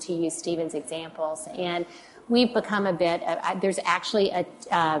time, to use Stephen's examples. And we've become a bit there's actually a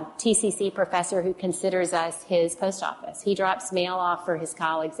TCC professor who considers us his post office. He drops mail off for his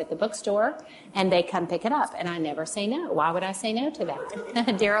colleagues at the bookstore, and they come pick it up. And I never say no. Why would I say no to that?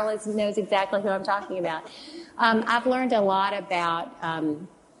 Daryl knows exactly who I'm talking about. I've learned a lot about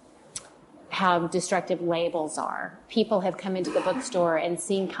how destructive labels are. People have come into the bookstore and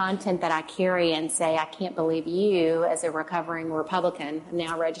seen content that I carry and say, I can't believe you, as a recovering Republican,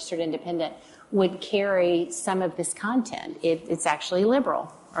 now registered independent, would carry some of this content. It's actually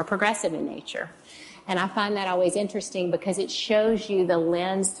liberal or progressive in nature. And I find that always interesting because it shows you the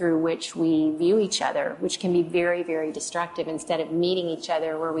lens through which we view each other, which can be very, very destructive instead of meeting each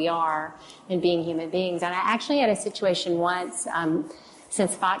other where we are and being human beings. And I actually had a situation once,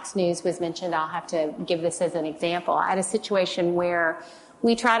 since Fox News was mentioned, I'll have to give this as an example. I had a situation where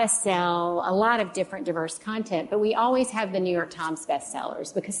we try to sell a lot of different diverse content, but we always have the New York Times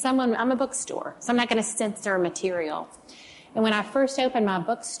bestsellers because I'm a bookstore, so I'm not going to censor material. And when I first opened my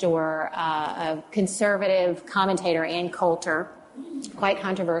bookstore, a conservative commentator, Ann Coulter, quite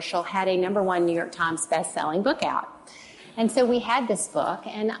controversial, had a #1 New York Times best-selling book out. And so we had this book,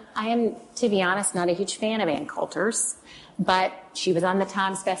 and I am, to be honest, not a huge fan of Ann Coulter's, but she was on the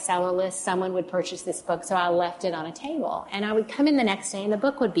Times bestseller list. Someone would purchase this book, so I left it on a table. And I would come in the next day, and the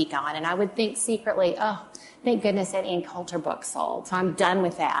book would be gone. And I would think secretly, oh, thank goodness that Ann Coulter book sold. So I'm done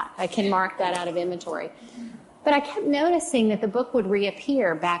with that. I can mark that out of inventory. But I kept noticing that the book would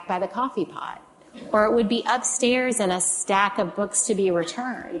reappear back by the coffee pot, or it would be upstairs in a stack of books to be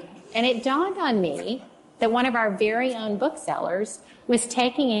returned. And it dawned on me that one of our very own booksellers was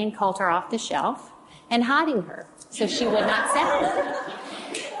taking Ann Coulter off the shelf and hiding her so she would not sell.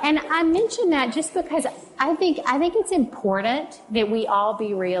 And I mention that just because I think it's important that we all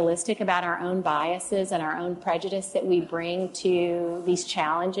be realistic about our own biases and our own prejudice that we bring to these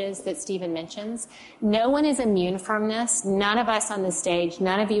challenges that Stephen mentions. No one is immune from this. None of us on the stage,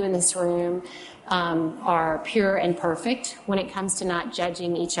 none of you in this room are pure and perfect when it comes to not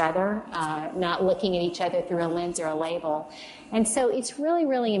judging each other, not looking at each other through a lens or a label. And so it's really,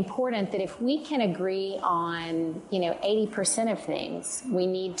 really important that if we can agree on, 80% of things, we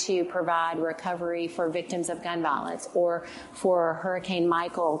need to provide recovery for victims of gun violence or for Hurricane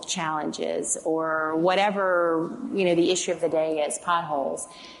Michael challenges or whatever, the issue of the day is, potholes,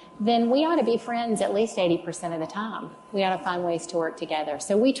 then we ought to be friends at least 80% of the time. We ought to find ways to work together.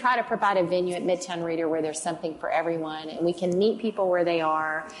 So we try to provide a venue at Midtown Reader where there's something for everyone, and we can meet people where they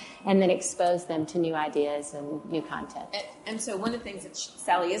are and then expose them to new ideas and new content. And so one of the things that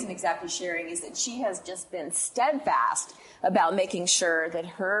Sally isn't exactly sharing is that she has just been steadfast about making sure that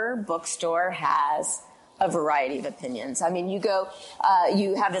her bookstore has a variety of opinions. I mean, you go,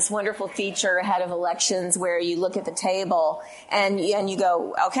 you have this wonderful feature ahead of elections where you look at the table and you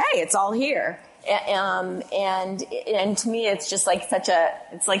go, okay, it's all here. And to me, it's just like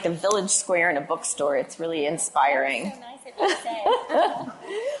it's like the Village Square in a bookstore. It's really inspiring. That's so nice of you to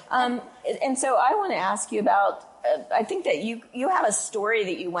say. And so I want to ask you about, I think that you have a story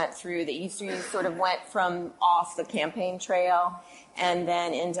that you went through that you sort of went from off the campaign trail and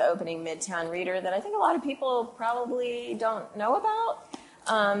then into opening Midtown Reader that I think a lot of people probably don't know about.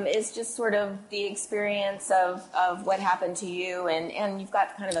 Is just sort of the experience of what happened to you, and you've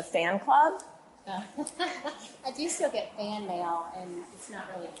got kind of a fan club. I do still get fan mail, and it's not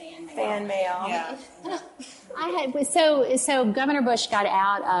really fan mail. Fan mail. Yeah. So Governor Bush got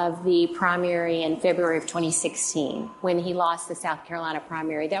out of the primary in February of 2016 when he lost the South Carolina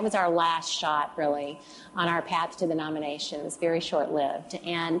primary. That was our last shot, really, on our path to the nomination. It was very short-lived.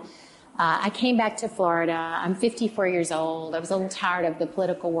 And I came back to Florida. I'm 54 years old. I was a little tired of the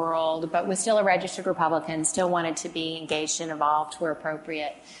political world, but was still a registered Republican, still wanted to be engaged and involved where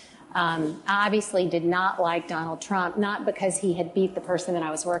appropriate. I obviously did not like Donald Trump, not because he had beat the person that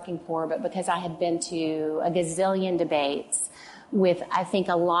I was working for, but because I had been to a gazillion debates with, I think,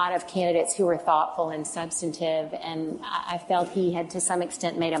 a lot of candidates who were thoughtful and substantive, and I felt he had to some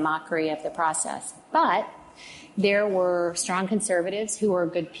extent made a mockery of the process. But there were strong conservatives who were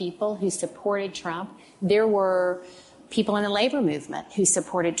good people who supported Trump. There were people in the labor movement who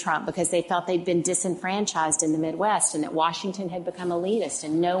supported Trump because they felt they'd been disenfranchised in the Midwest and that Washington had become elitist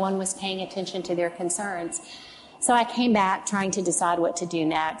and no one was paying attention to their concerns. So I came back trying to decide what to do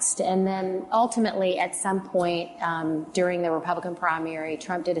next. And then ultimately, at some point during the Republican primary,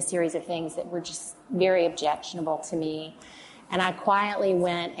 Trump did a series of things that were just very objectionable to me. And I quietly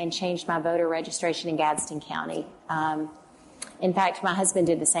went and changed my voter registration in Gadsden County. In fact, my husband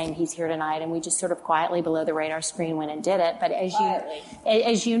did the same. He's here tonight, and we just sort of quietly below the radar screen went and did it. But as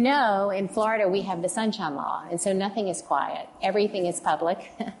you know, in Florida, we have the Sunshine Law, and so nothing is quiet. Everything is public.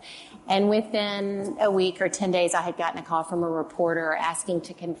 And within a week or 10 days, I had gotten a call from a reporter asking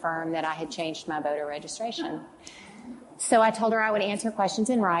to confirm that I had changed my voter registration. So I told her I would answer questions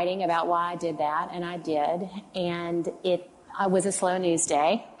in writing about why I did that, and I did. And it was a slow news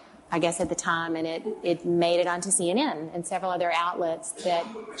day, I guess, at the time, and it made it onto CNN and several other outlets that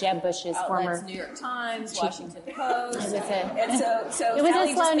Jeb Bush's former New York Times, Washington Post, so it was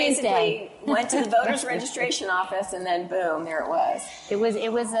a slow news day. Went to the voters registration office, and then boom, there it was. It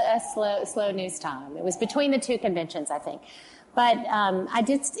was a slow news time. It was between the two conventions, I think. But I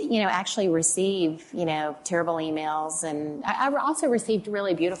did, actually receive, terrible emails, and I also received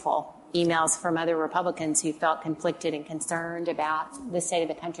really beautiful emails from other Republicans who felt conflicted and concerned about the state of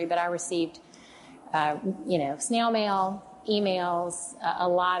the country. But I received, snail mail, emails, a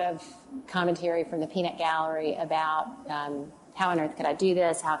lot of commentary from the peanut gallery about how on earth could I do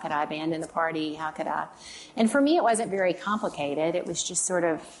this? How could I abandon the party? How could I? And for me, it wasn't very complicated. It was just sort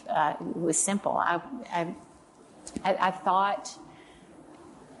of, it was simple. I thought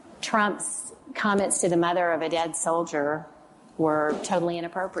Trump's comments to the mother of a dead soldier were totally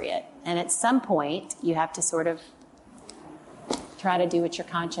inappropriate. And at some point, you have to sort of try to do what your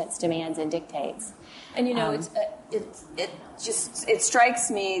conscience demands and dictates. And it strikes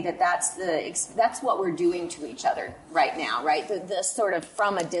me that that's what we're doing to each other right now, right? The sort of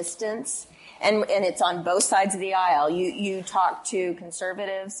from a distance, and it's on both sides of the aisle. You talk to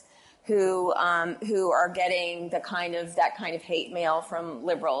conservatives who are getting that kind of hate mail from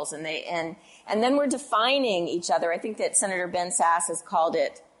liberals, and then we're defining each other. I think that Senator Ben Sasse has called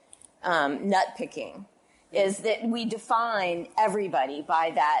it nut picking, is that we define everybody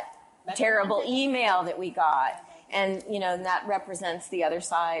by that terrible email that we got. And, and that represents the other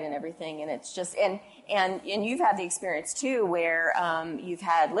side and everything. And it's just, and you've had the experience too, where you've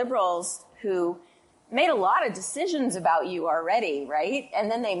had liberals who made a lot of decisions about you already, right? And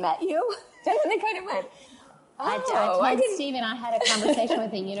then they met you, and then they kind of went, I told Stephen I had a conversation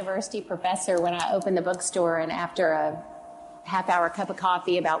with a university professor when I opened the bookstore, and after a half-hour cup of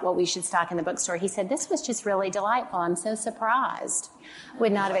coffee about what we should stock in the bookstore, he said, "This was just really delightful. I'm so surprised.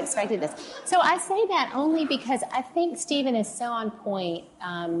 Would not have expected this." So I say that only because I think Stephen is so on point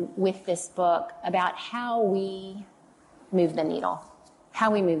with this book about how we move the needle.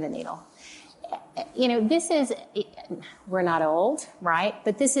 We're not old, right?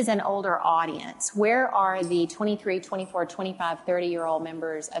 But this is an older audience. Where are the 23, 24, 25, 30-year-old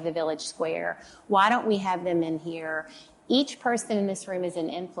members of the Village Square? Why don't we have them in here? Each person in this room is an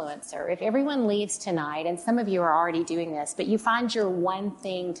influencer. If everyone leaves tonight, and some of you are already doing this, but you find your one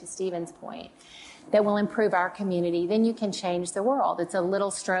thing, to Stephen's point, that will improve our community, then you can change the world. It's a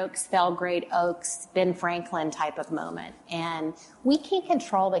Little Strokes, Belgrade Oaks, Ben Franklin type of moment. And we can't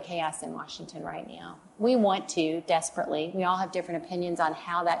control the chaos in Washington right now. We want to, desperately. We all have different opinions on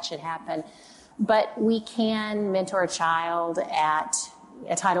how that should happen. But we can mentor a child at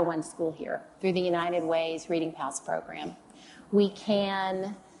a Title I school here through the United Way's Reading Pals program. We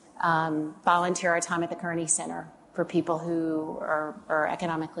can volunteer our time at the Kearney Center for people who are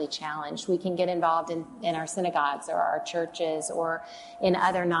economically challenged. We can get involved in our synagogues or our churches or in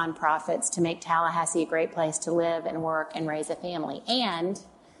other nonprofits to make Tallahassee a great place to live and work and raise a family. And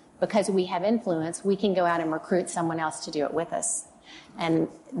because we have influence, we can go out and recruit someone else to do it with us. And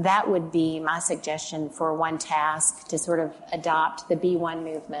that would be my suggestion for one task, to sort of adopt the B1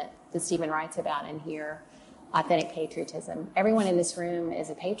 movement that Stephen writes about in here. Authentic patriotism. Everyone in this room is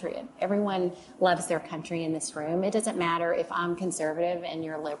a patriot. Everyone loves their country in this room. It doesn't matter if I'm conservative and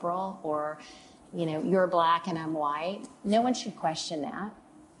you're liberal, or, you're black and I'm white. No one should question that.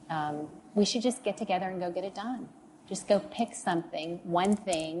 We should just get together and go get it done. Just go pick something, one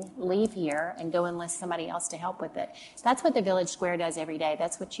thing, leave here, and go enlist somebody else to help with it. That's what the Village Square does every day.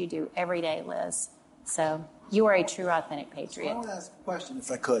 That's what you do every day, Liz. So you are a true, authentic patriot. I want to ask a question, if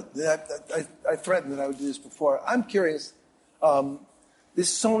I could. I threatened that I would do this before. I'm curious.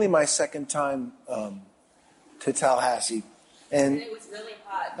 This is only my second time to Tallahassee. And it was really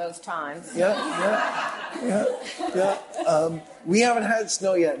hot both times. Yeah. We haven't had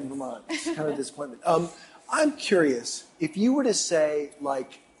snow yet in Vermont. It's kind of a disappointment. I'm curious, if you were to say,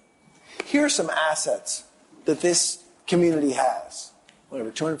 here are some assets that this community has.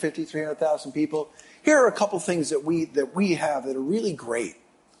 Whatever, 250, 300,000 people. Here are a couple things that we have that are really great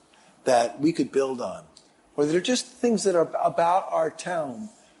that we could build on, or that are just things that are about our town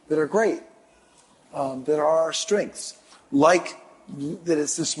that are great, that are our strengths, like that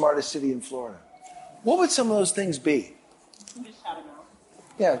it's the smartest city in Florida. What would some of those things be? Just shout them out.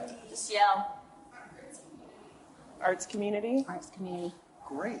 Yeah. Just yell. Arts community. Arts community.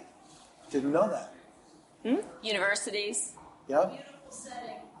 Great. Didn't know that. Universities. Yeah. Beautiful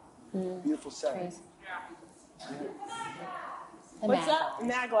setting. Beautiful setting. Yeah. What's up?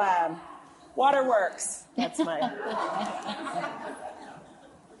 Mag Lab. Waterworks. That's mine. Have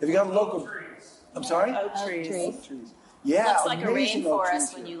you got a local? I'm sorry? Oak trees. Oak Trees. Yeah. Looks like a amazing oak trees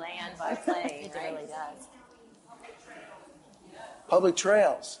rainforest when here. you land by plane. It really does. Public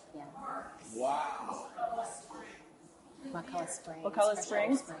trails. Yeah. Wow. Wakulla Springs. Wakulla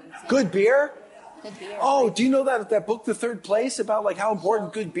Springs. Good beer? Good beer. Oh, do you know that book, The Third Place, about how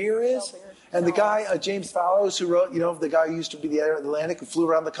important good beer is? And the guy, James Fallows, who wrote, the guy who used to be the editor of The Atlantic, who flew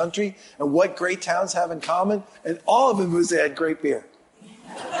around the country, and what great towns have in common, and all of them was they had great beer.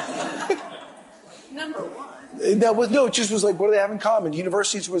 Number one. And that was it just was what do they have in common?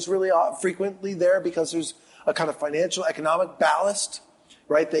 Universities was really frequently there because there's a kind of financial, economic ballast,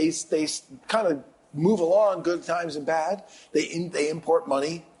 right? They kind of move along, good times and bad. They import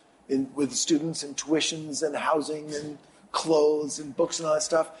money with students and tuitions and housing and clothes and books and all that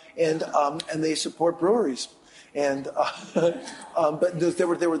stuff, and they support breweries, and but they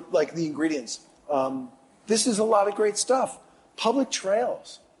were the ingredients. This is a lot of great stuff. Public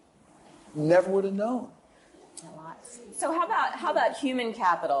trails, never would have known. So how about human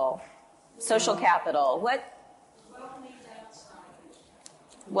capital, social capital? What?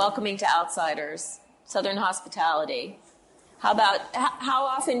 Welcoming to outsiders, Southern hospitality. How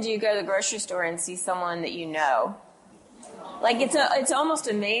often do you go to the grocery store and see someone that you know? It's almost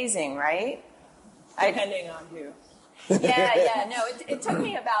amazing, right? Depending on who. Yeah. No, it took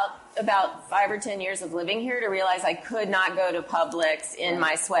me about 5 or 10 years of living here to realize I could not go to Publix in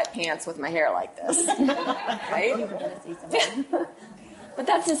my sweatpants with my hair like this, right? But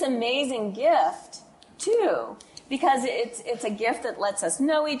that's this amazing gift too. because it's a gift that lets us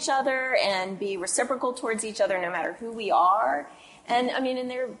know each other and be reciprocal towards each other no matter who we are. And I mean, in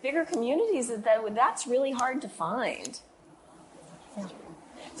their bigger communities, that's really hard to find. Yeah.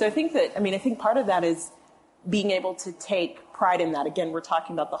 So I think part of that is being able to take pride in that. Again, we're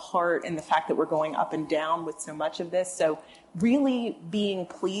talking about the heart and the fact that we're going up and down with so much of this. So really being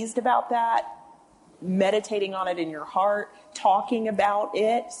pleased about that, meditating on it in your heart, talking about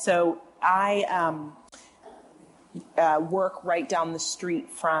it. So I work right down the street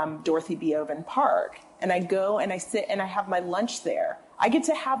from Dorothy B. Oven Park. And I go and I sit and I have my lunch there. I get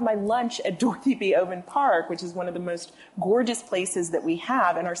to have my lunch at Dorothy B. Oven Park, which is one of the most gorgeous places that we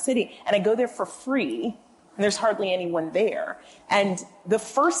have in our city. And I go there for free, and there's hardly anyone there. And the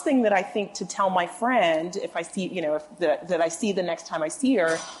first thing that I think to tell my friend, if I see, that I see the next time I see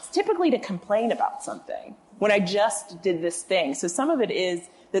her, is typically to complain about something when I just did this thing. So some of it is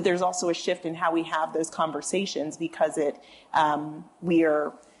that there's also a shift in how we have those conversations because we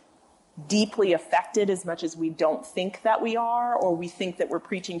are deeply affected as much as we don't think that we are, or we think that we're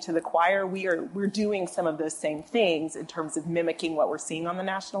preaching to the choir. We're doing some of those same things in terms of mimicking what we're seeing on the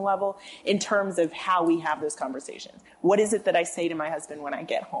national level, in terms of how we have those conversations. What is it that I say to my husband when I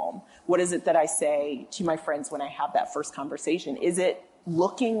get home? What is it that I say to my friends when I have that first conversation? Is it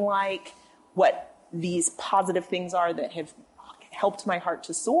looking like what these positive things are that have helped my heart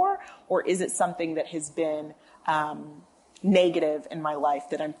to soar, or is it something that has been negative in my life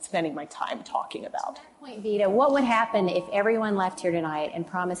that I'm spending my time talking about? At that point, Vita, what would happen if everyone left here tonight and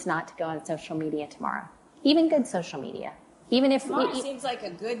promised not to go on social media tomorrow? Even good social media. Even if it seems like a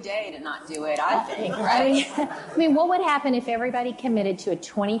good day to not do it, I think, right? I mean, what would happen if everybody committed to a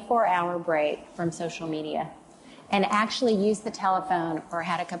 24-hour break from social media and actually used the telephone or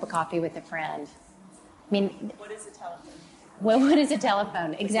had a cup of coffee with a friend? I mean, what is a telephone? What is a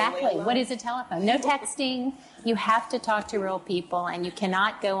telephone? Exactly. What is a telephone? No texting. You have to talk to real people, and you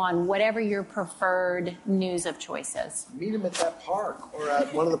cannot go on whatever your preferred news of choice is. Meet them at that park or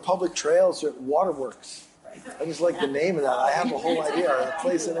at one of the public trails or at Waterworks. I just like the name of that. I have a whole idea. A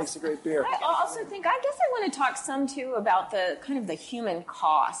place that makes a great beer. I also think, I guess I want to talk some, too, about the kind of the human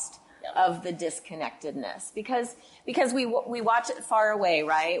cost of the disconnectedness, because we watch it far away,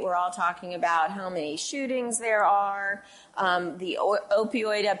 right? We're all talking about how many shootings there are, the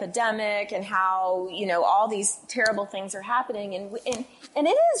opioid epidemic, and how all these terrible things are happening, and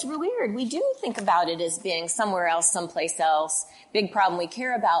it is really weird. We do think about it as being somewhere else, someplace else, big problem we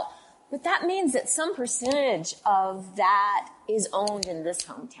care about, but that means that some percentage of that is owned in this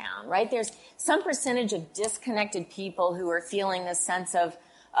hometown, right? There's some percentage of disconnected people who are feeling this sense of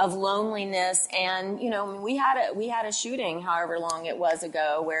loneliness, and we had a shooting however long it was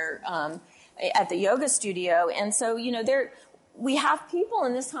ago where at the yoga studio, and so we have people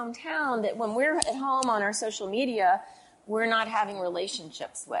in this hometown that when we're at home on our social media, we're not having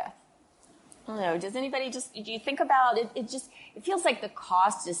relationships with. I don't know, does anybody do you think about it? It feels like the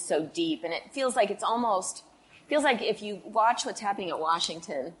cost is so deep, and it feels like feels like if you watch what's happening in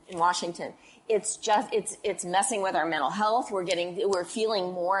Washington, it's messing with our mental health. We're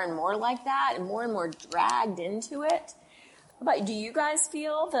feeling more and more like that, and more dragged into it. But do you guys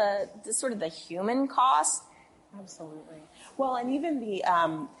feel the sort of the human cost? Absolutely. Well, and even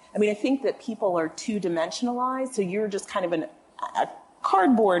I think that people are two-dimensionalized, so you're just kind of a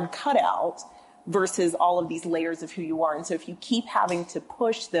cardboard cutout versus all of these layers of who you are. And so if you keep having to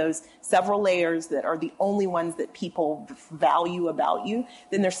push those several layers that are the only ones that people value about you,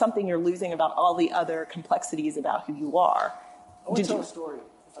 then there's something you're losing about all the other complexities about who you are. I want to tell a story,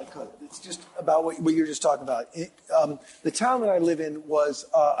 if I could. It's just about what you were just talking about. The town that I live in was,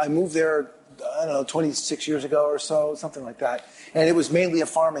 I moved there, 26 years ago or so, something like that. And it was mainly a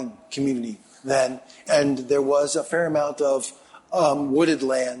farming community then. And there was a fair amount of wooded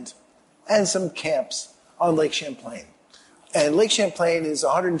land and some camps on Lake Champlain. And Lake Champlain is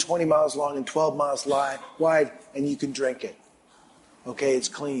 120 miles long and 12 miles wide, and you can drink it. Okay, it's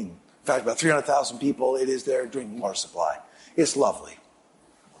clean. In fact, about 300,000 people, it is their drinking water supply. It's lovely.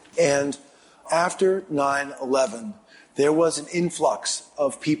 And after 9/11, there was an influx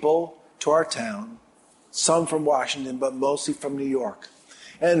of people to our town, some from Washington, but mostly from New York.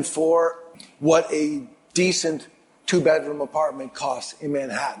 And for what a decent two-bedroom apartment costs in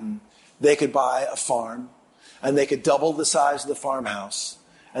Manhattan, they could buy a farm, and they could double the size of the farmhouse,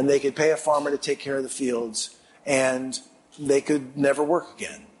 and they could pay a farmer to take care of the fields, and they could never work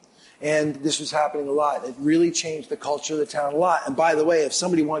again. And this was happening a lot. It really changed the culture of the town a lot. And by the way, if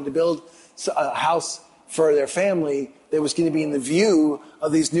somebody wanted to build a house for their family that was going to be in the view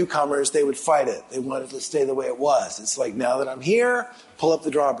of these newcomers, they would fight it. They wanted to stay the way it was. It's like, now that I'm here, pull up the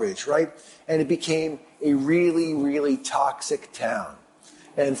drawbridge, right? And it became a really, really toxic town.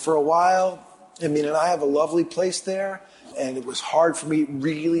 And for a while, and I have a lovely place there, and it was hard for me,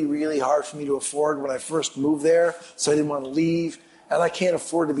 really, really hard for me to afford when I first moved there, so I didn't want to leave. And I can't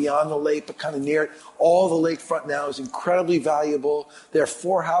afford to be on the lake, but kind of near it. All the lakefront now is incredibly valuable. There are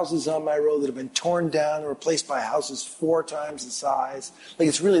 4 houses on my road that have been torn down and replaced by houses 4 times the size.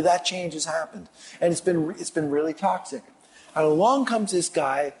 It's really, that change has happened. And it's been really toxic. And along comes this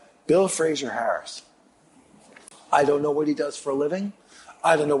guy, Bill Fraser Harris. I don't know what he does for a living.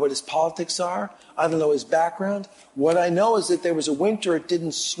 I don't know what his politics are. I don't know his background. What I know is that there was a winter it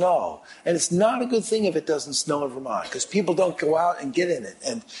didn't snow. And it's not a good thing if it doesn't snow in Vermont, because people don't go out and get in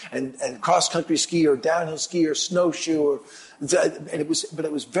it and cross-country ski or downhill ski or snowshoe. But it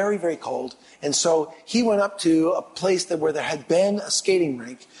was very, very cold. And so he went up to a place where there had been a skating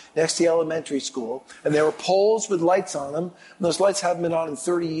rink next to the elementary school. And there were poles with lights on them. And those lights hadn't been on in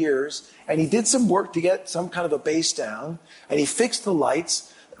 30 years. And he did some work to get some kind of a base down. And he fixed the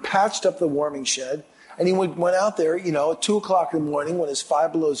lights, patched up the warming shed. And he went out there, at 2 o'clock in the morning when it's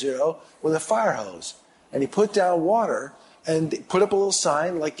 5 below zero with a fire hose. And he put down water and put up a little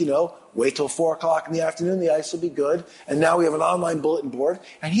sign wait till 4 o'clock in the afternoon, the ice will be good. And now we have an online bulletin board.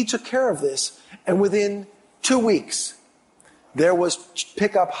 And he took care of this. And within 2 weeks, there was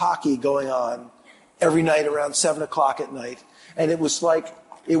pickup hockey going on every night around 7 o'clock at night. And it was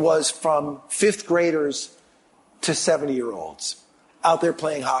from 5th graders to 70-year-olds out there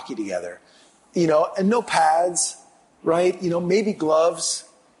playing hockey together. And no pads, right? Maybe gloves.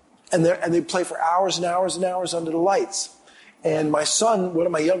 And they play for hours and hours and hours under the lights. And my son, one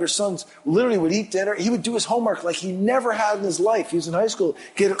of my younger sons, literally would eat dinner. He would do his homework like he never had in his life. He was in high school,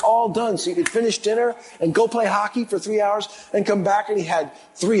 get it all done so he could finish dinner and go play hockey for 3 hours and come back, and he had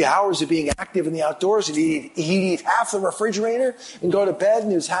 3 hours of being active in the outdoors. And he'd eat half the refrigerator and go to bed, and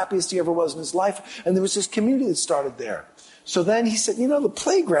he was happiest he ever was in his life. And there was this community that started there. So then he said, the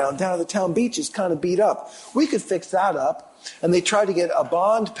playground down at the town beach is kind of beat up. We could fix that up. And they tried to get a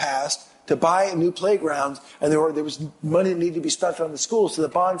bond passed to buy a new playground, and there was money that needed to be spent on the school, so the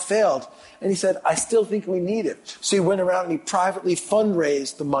bond failed. And he said, I still think we need it. So he went around and he privately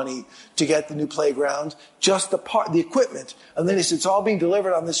fundraised the money to get the new playground, just the equipment. And then he said, it's all being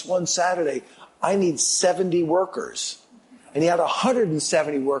delivered on this one Saturday. I need 70 workers. And he had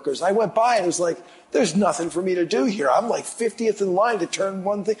 170 workers. I went by and it was like, there's nothing for me to do here. I'm like 50th in line to turn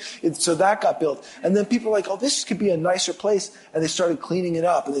one thing. So that got built. And then people were like, this could be a nicer place. And they started cleaning it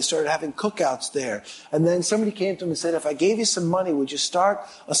up, and they started having cookouts there. And then somebody came to him and said, if I gave you some money, would you start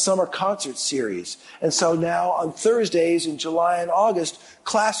a summer concert series? And so now on Thursdays in July and August,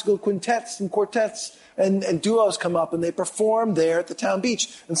 classical quintets and quartets and duos come up, and they perform there at the town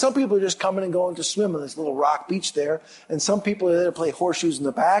beach. And some people are just coming and going to swim on this little rock beach there. And some people are there to play horseshoes in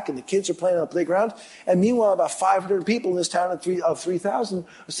the back, and the kids are playing on the playground. And meanwhile, about 500 people in this town of 3,000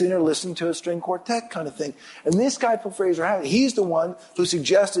 are sitting there listening to a string quartet kind of thing. And this guy, Bill Fraser Harris, he's the one who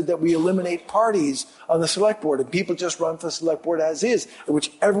suggested that we eliminate parties on the select board, and people just run for the select board as is,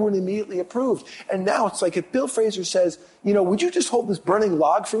 which everyone immediately approved. And now it's like if Bill Fraser says, would you just hold this burning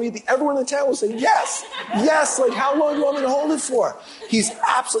log for me? Everyone in the town will say, yes, yes, like how long do you want me to hold it for? He's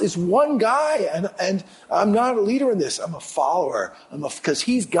one guy, and I'm not a leader in this. I'm a follower. Because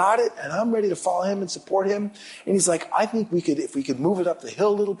he's got it, and I'm ready to follow him and support him. And he's like, I think if we could move it up the hill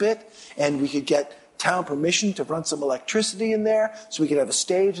a little bit, and we could get town permission to run some electricity in there, so we could have a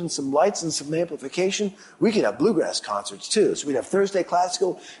stage and some lights and some amplification. We could have bluegrass concerts too. So we'd have Thursday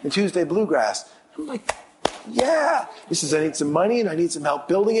classical and Tuesday bluegrass. I'm like, yeah. He says, I need some money and I need some help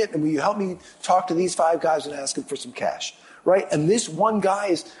building it. And will you help me talk to these 5 guys and ask them for some cash? Right? And this one guy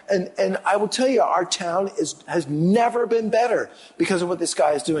is, and I will tell you, our town has never been better because of what this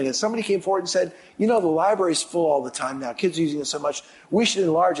guy is doing. And somebody came forward and said, the library's full all the time now. Kids are using it so much. We should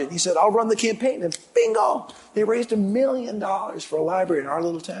enlarge it. And he said, I'll run the campaign. And bingo! They raised $1 million for a library in our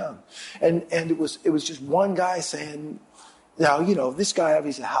little town. And it was just one guy saying, now, this guy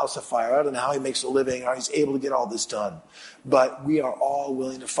obviously a house of fire. I don't know how he makes a living, how he's able to get all this done. But we are all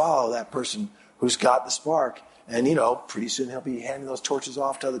willing to follow that person who's got the spark. And, pretty soon he'll be handing those torches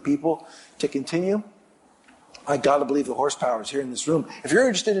off to other people to continue. I got to believe the horsepower is here in this room. If you're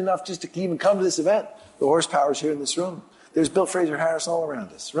interested enough just to even come to this event, the horsepower is here in this room. There's Bill Fraser Harris all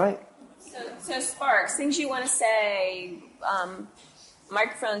around us, right? So Sparks, things you want to say,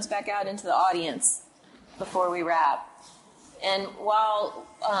 microphones back out into the audience before we wrap. And while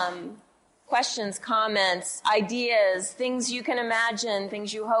questions, comments, ideas, things you can imagine,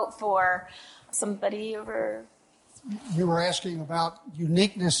 things you hope for, somebody over. You were asking about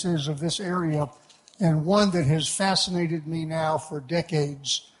uniquenesses of this area, and one that has fascinated me now for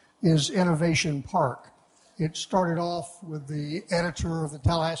decades is Innovation Park. It started off with the editor of the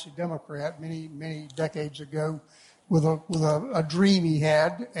Tallahassee Democrat many decades ago with a dream he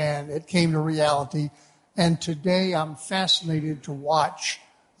had, and it came to reality. And today I'm fascinated to watch.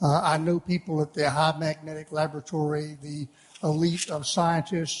 I know people at the High Magnetic Laboratory, the elite of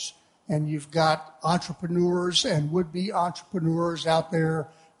scientists, and you've got entrepreneurs and would-be entrepreneurs out there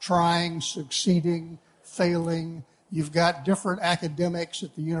trying, succeeding, failing. You've got different academics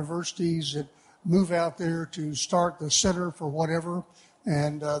at the universities that move out there to start the Center for Whatever,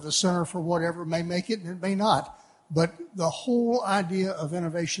 and the Center for Whatever may make it and it may not. But the whole idea of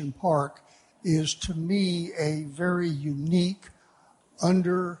Innovation Park is, to me, a very unique,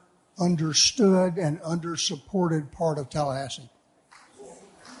 understood and under-supported part of Tallahassee.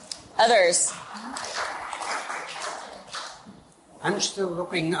 Others? I'm still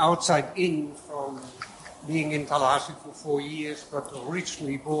looking outside in from being in Tallahassee for 4 years, but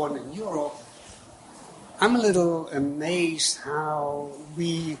originally born in Europe. I'm a little amazed how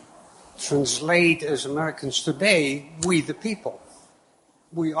we translate as Americans today, we the people.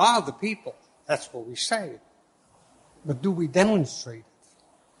 We are the people. That's what we say. But do we demonstrate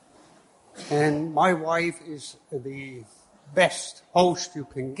it? And my wife is the best host you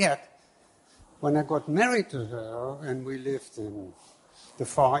can get. When I got married to her, and we lived in the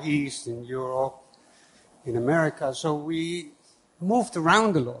Far East, in Europe, in America, so we moved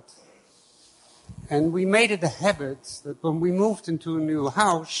around a lot. And we made it a habit that when we moved into a new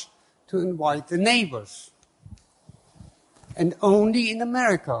house, to invite the neighbors. And only in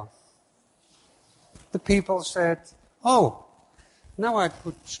America, the people said, oh, now I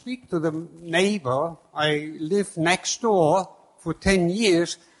could speak to the neighbor. I lived next door for 10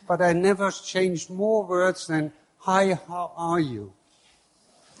 years, but I never changed more words than, hi, how are you?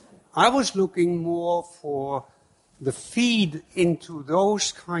 I was looking more for the feed into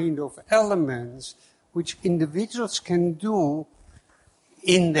those kind of elements which individuals can do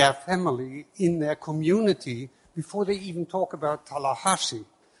in their family, in their community, before they even talk about Tallahassee.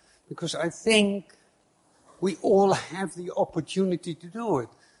 Because I think we all have the opportunity to do it.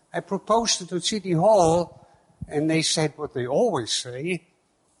 I proposed it to City Hall, and they said what they always say,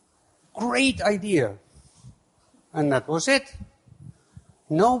 great idea. And that was it.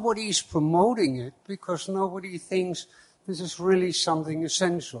 Nobody is promoting it because nobody thinks this is really something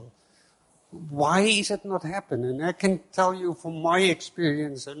essential. Why is it not happening? I can tell you from my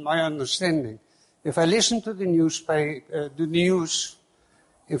experience and my understanding. If I listen to the news,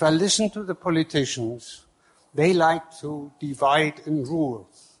 if I listen to the politicians, they like to divide and rule.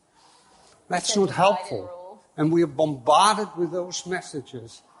 That's not helpful. And we are bombarded with those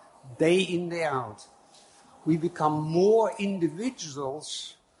messages day in, day out. We become more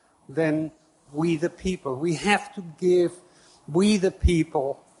individuals than we the people. We have to give we the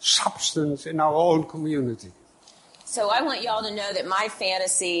people substance in our own community. So I want y'all to know that my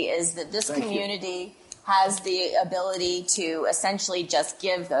fantasy is that this community has the ability to essentially just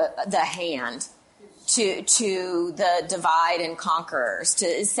give the hand to the divide and conquerors, to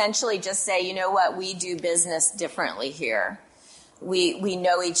essentially just say, you know what, we do business differently here. We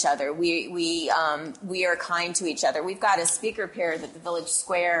know each other. We are kind to each other. We've got a speaker pair that the Village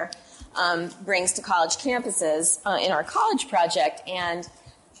Square brings to college campuses in our college project, and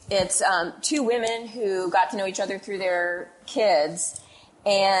it's two women who got to know each other through their kids,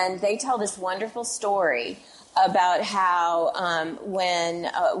 and they tell this wonderful story about how when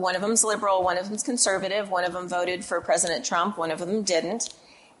one of them's liberal, one of them's conservative, one of them voted for President Trump, one of them didn't.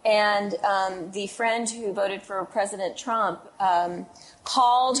 And the friend who voted for President Trump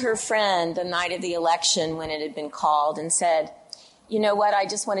called her friend the night of the election when it had been called and said, you know what, I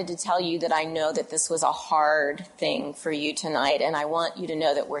just wanted to tell you that I know that this was a hard thing for you tonight, and I want you to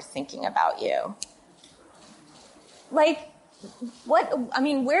know that we're thinking about you. Like, where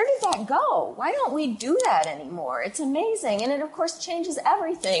did that go? Why don't we do that anymore? It's amazing. And it, of course, changes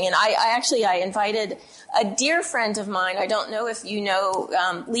everything. And I invited a dear friend of mine. I don't know if you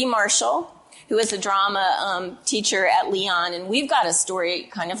know Lee Marshall, who is a drama teacher at Leon. And we've got a story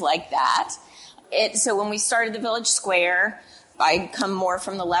kind of like that. So when we started the Village Square, I come more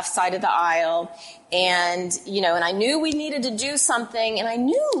from the left side of the aisle. And, and I knew we needed to do something. And I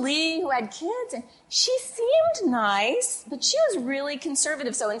knew Lee, who had kids, and she seemed nice, but she was really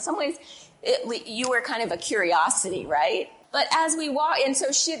conservative. So in some ways, you were kind of a curiosity, right? But as we walked, and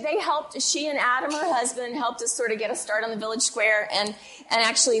so she and Adam, her husband, helped us sort of get a start on the Village Square. And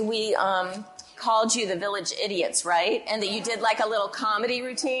actually we called you the Village Idiots, right? And that you did like a little comedy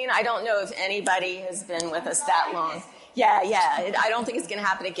routine. I don't know if anybody has been with us that long. Yeah. I don't think it's going to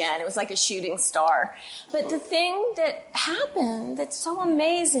happen again. It was like a shooting star. But the thing that happened that's so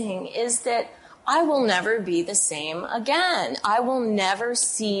amazing is that I will never be the same again. I will never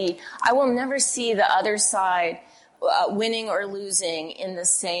see the other side winning or losing in the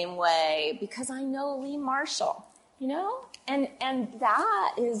same way because I know Lee Marshall, you know? And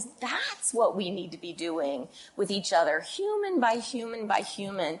that's what we need to be doing with each other, human by human by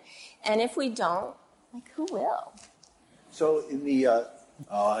human. And if we don't, like, who will? So in the,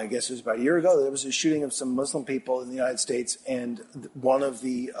 I guess it was about a year ago, there was a shooting of some Muslim people in the United States, and one of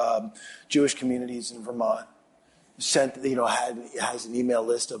the Jewish communities in Vermont has an email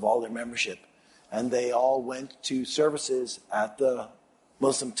list of all their membership, and they all went to services at the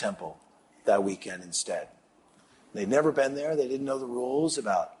Muslim temple that weekend instead. They'd never been there. They didn't know the rules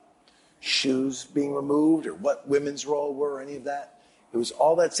about shoes being removed or what women's role were or any of that. It was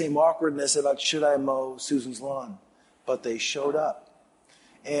all that same awkwardness about should I mow Susan's lawn, but they showed up.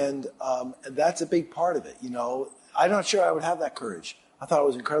 And that's a big part of it, you know. I'm not sure I would have that courage. I thought it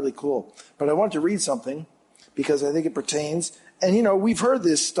was incredibly cool. But I wanted to read something because I think it pertains. And, you know, we've heard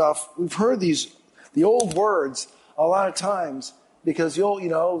this stuff. We've heard the old words a lot of times because,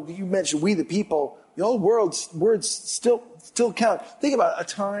 you mentioned we the people. The old words still count. Think about a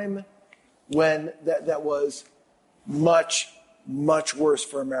time when that was much, much worse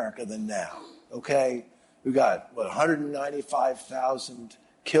for America than now, okay? We've got, 195,000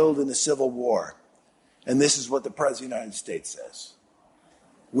 killed in the Civil War. And this is what the President of the United States says.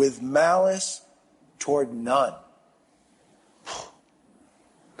 With malice toward none.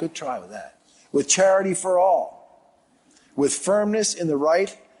 Good try with that. With charity for all. With firmness in the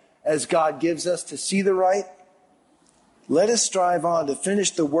right as God gives us to see the right. Let us strive on to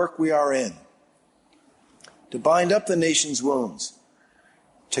finish the work we are in. To bind up the nation's wounds.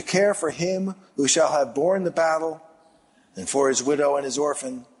 To care for him who shall have borne the battle, and for his widow and his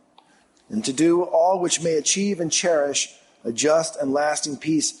orphan, and to do all which may achieve and cherish a just and lasting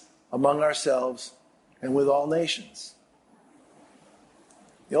peace among ourselves and with all nations.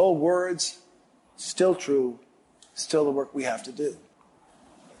 The old words, still true, still the work we have to do.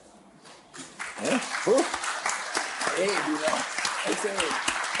 Yeah? Woo. Abe, It's Abe.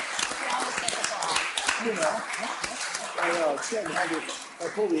 I know, it's getting heavy. If I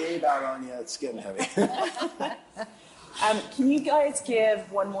pull the Abe out on you, it's getting heavy. Can you guys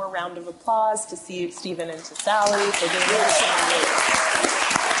give one more round of applause to Stephen and to Sally for being here tonight?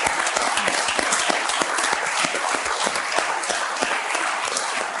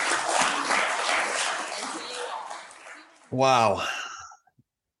 Wow.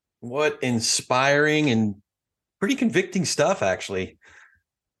 What inspiring and pretty convicting stuff, actually.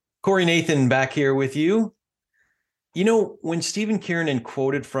 Corey Nathan back here with you. You know, when Stephen Kiernan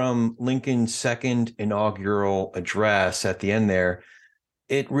quoted from Lincoln's second inaugural address at the end there,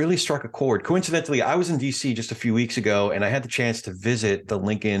 it really struck a chord. Coincidentally, I was in D.C. just a few weeks ago, and I had the chance to visit the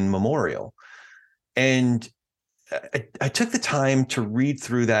Lincoln Memorial. And I took the time to read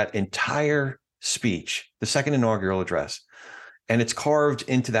through that entire speech, the second inaugural address. And it's carved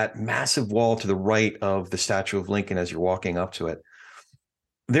into that massive wall to the right of the statue of Lincoln as you're walking up to it.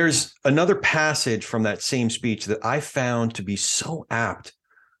 There's another passage from that same speech that I found to be so apt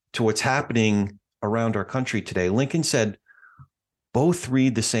to what's happening around our country today. Lincoln said, both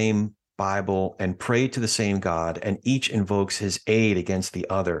read the same Bible and pray to the same God, and each invokes his aid against the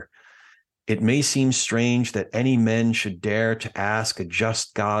other. It may seem strange that any men should dare to ask a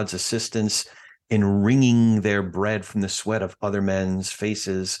just God's assistance in wringing their bread from the sweat of other men's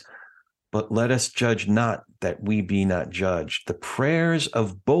faces. But let us judge not that we be not judged. The prayers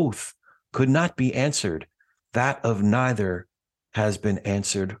of both could not be answered. That of neither has been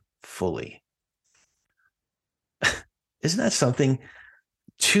answered fully. Isn't that something?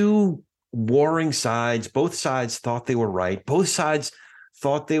 Two warring sides, both sides thought they were right. Both sides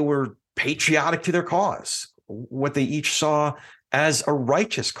thought they were patriotic to their cause, what they each saw as a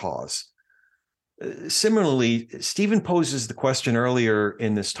righteous cause. Similarly, Stephen poses the question earlier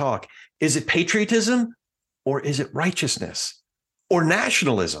in this talk, is it patriotism or is it righteousness or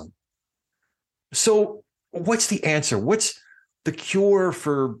nationalism? So what's the answer? What's the cure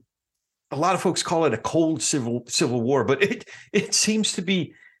for, a lot of folks call it a cold civil war, but it seems to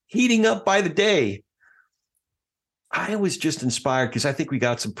be heating up by the day. I was just inspired because I think we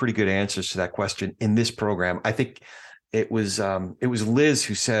got some pretty good answers to that question in this program. I think it was Liz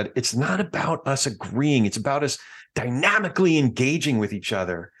who said, it's not about us agreeing. It's about us dynamically engaging with each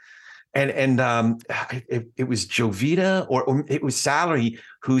other. And it was Jovita or it was Sally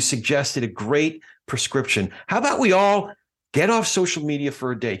who suggested a great prescription. How about we all get off social media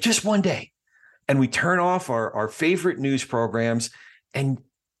for a day, just one day, and we turn off our favorite news programs and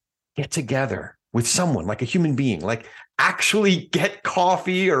get together with someone, like a human being, like actually get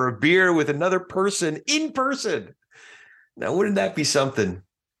coffee or a beer with another person in person. Now, wouldn't that be something?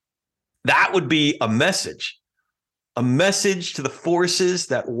 That would be a message to the forces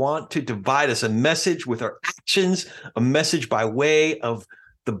that want to divide us, a message with our actions, a message by way of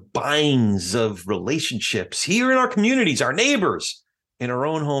the binds of relationships here in our communities, our neighbors, in our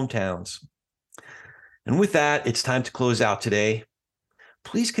own hometowns. And with that, it's time to close out today.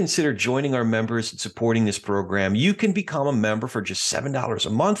 Please consider joining our members and supporting this program. You can become a member for just $7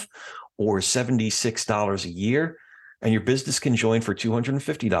 a month or $76 a year, and your business can join for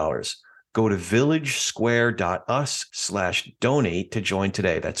 $250. Go to villagesquare.us/donate to join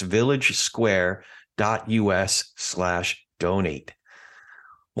today. That's villagesquare.us/donate.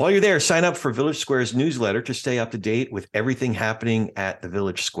 While you're there, sign up for Village Square's newsletter to stay up to date with everything happening at the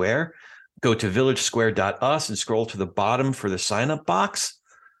Village Square. Go to villagesquare.us and scroll to the bottom for the sign-up box.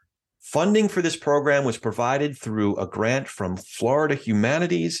 Funding for this program was provided through a grant from Florida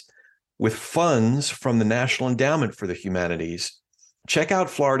Humanities with funds from the National Endowment for the Humanities. Check out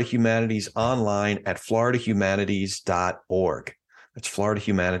Florida Humanities online at floridahumanities.org. That's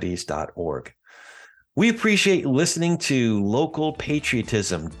floridahumanities.org. We appreciate listening to Local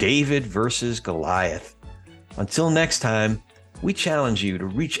Patriotism, David versus Goliath. Until next time, we challenge you to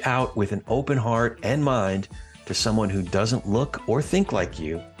reach out with an open heart and mind to someone who doesn't look or think like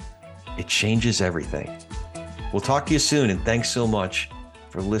you. It changes everything. We'll talk to you soon, and thanks so much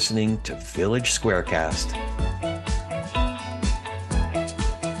for listening to Village Squarecast.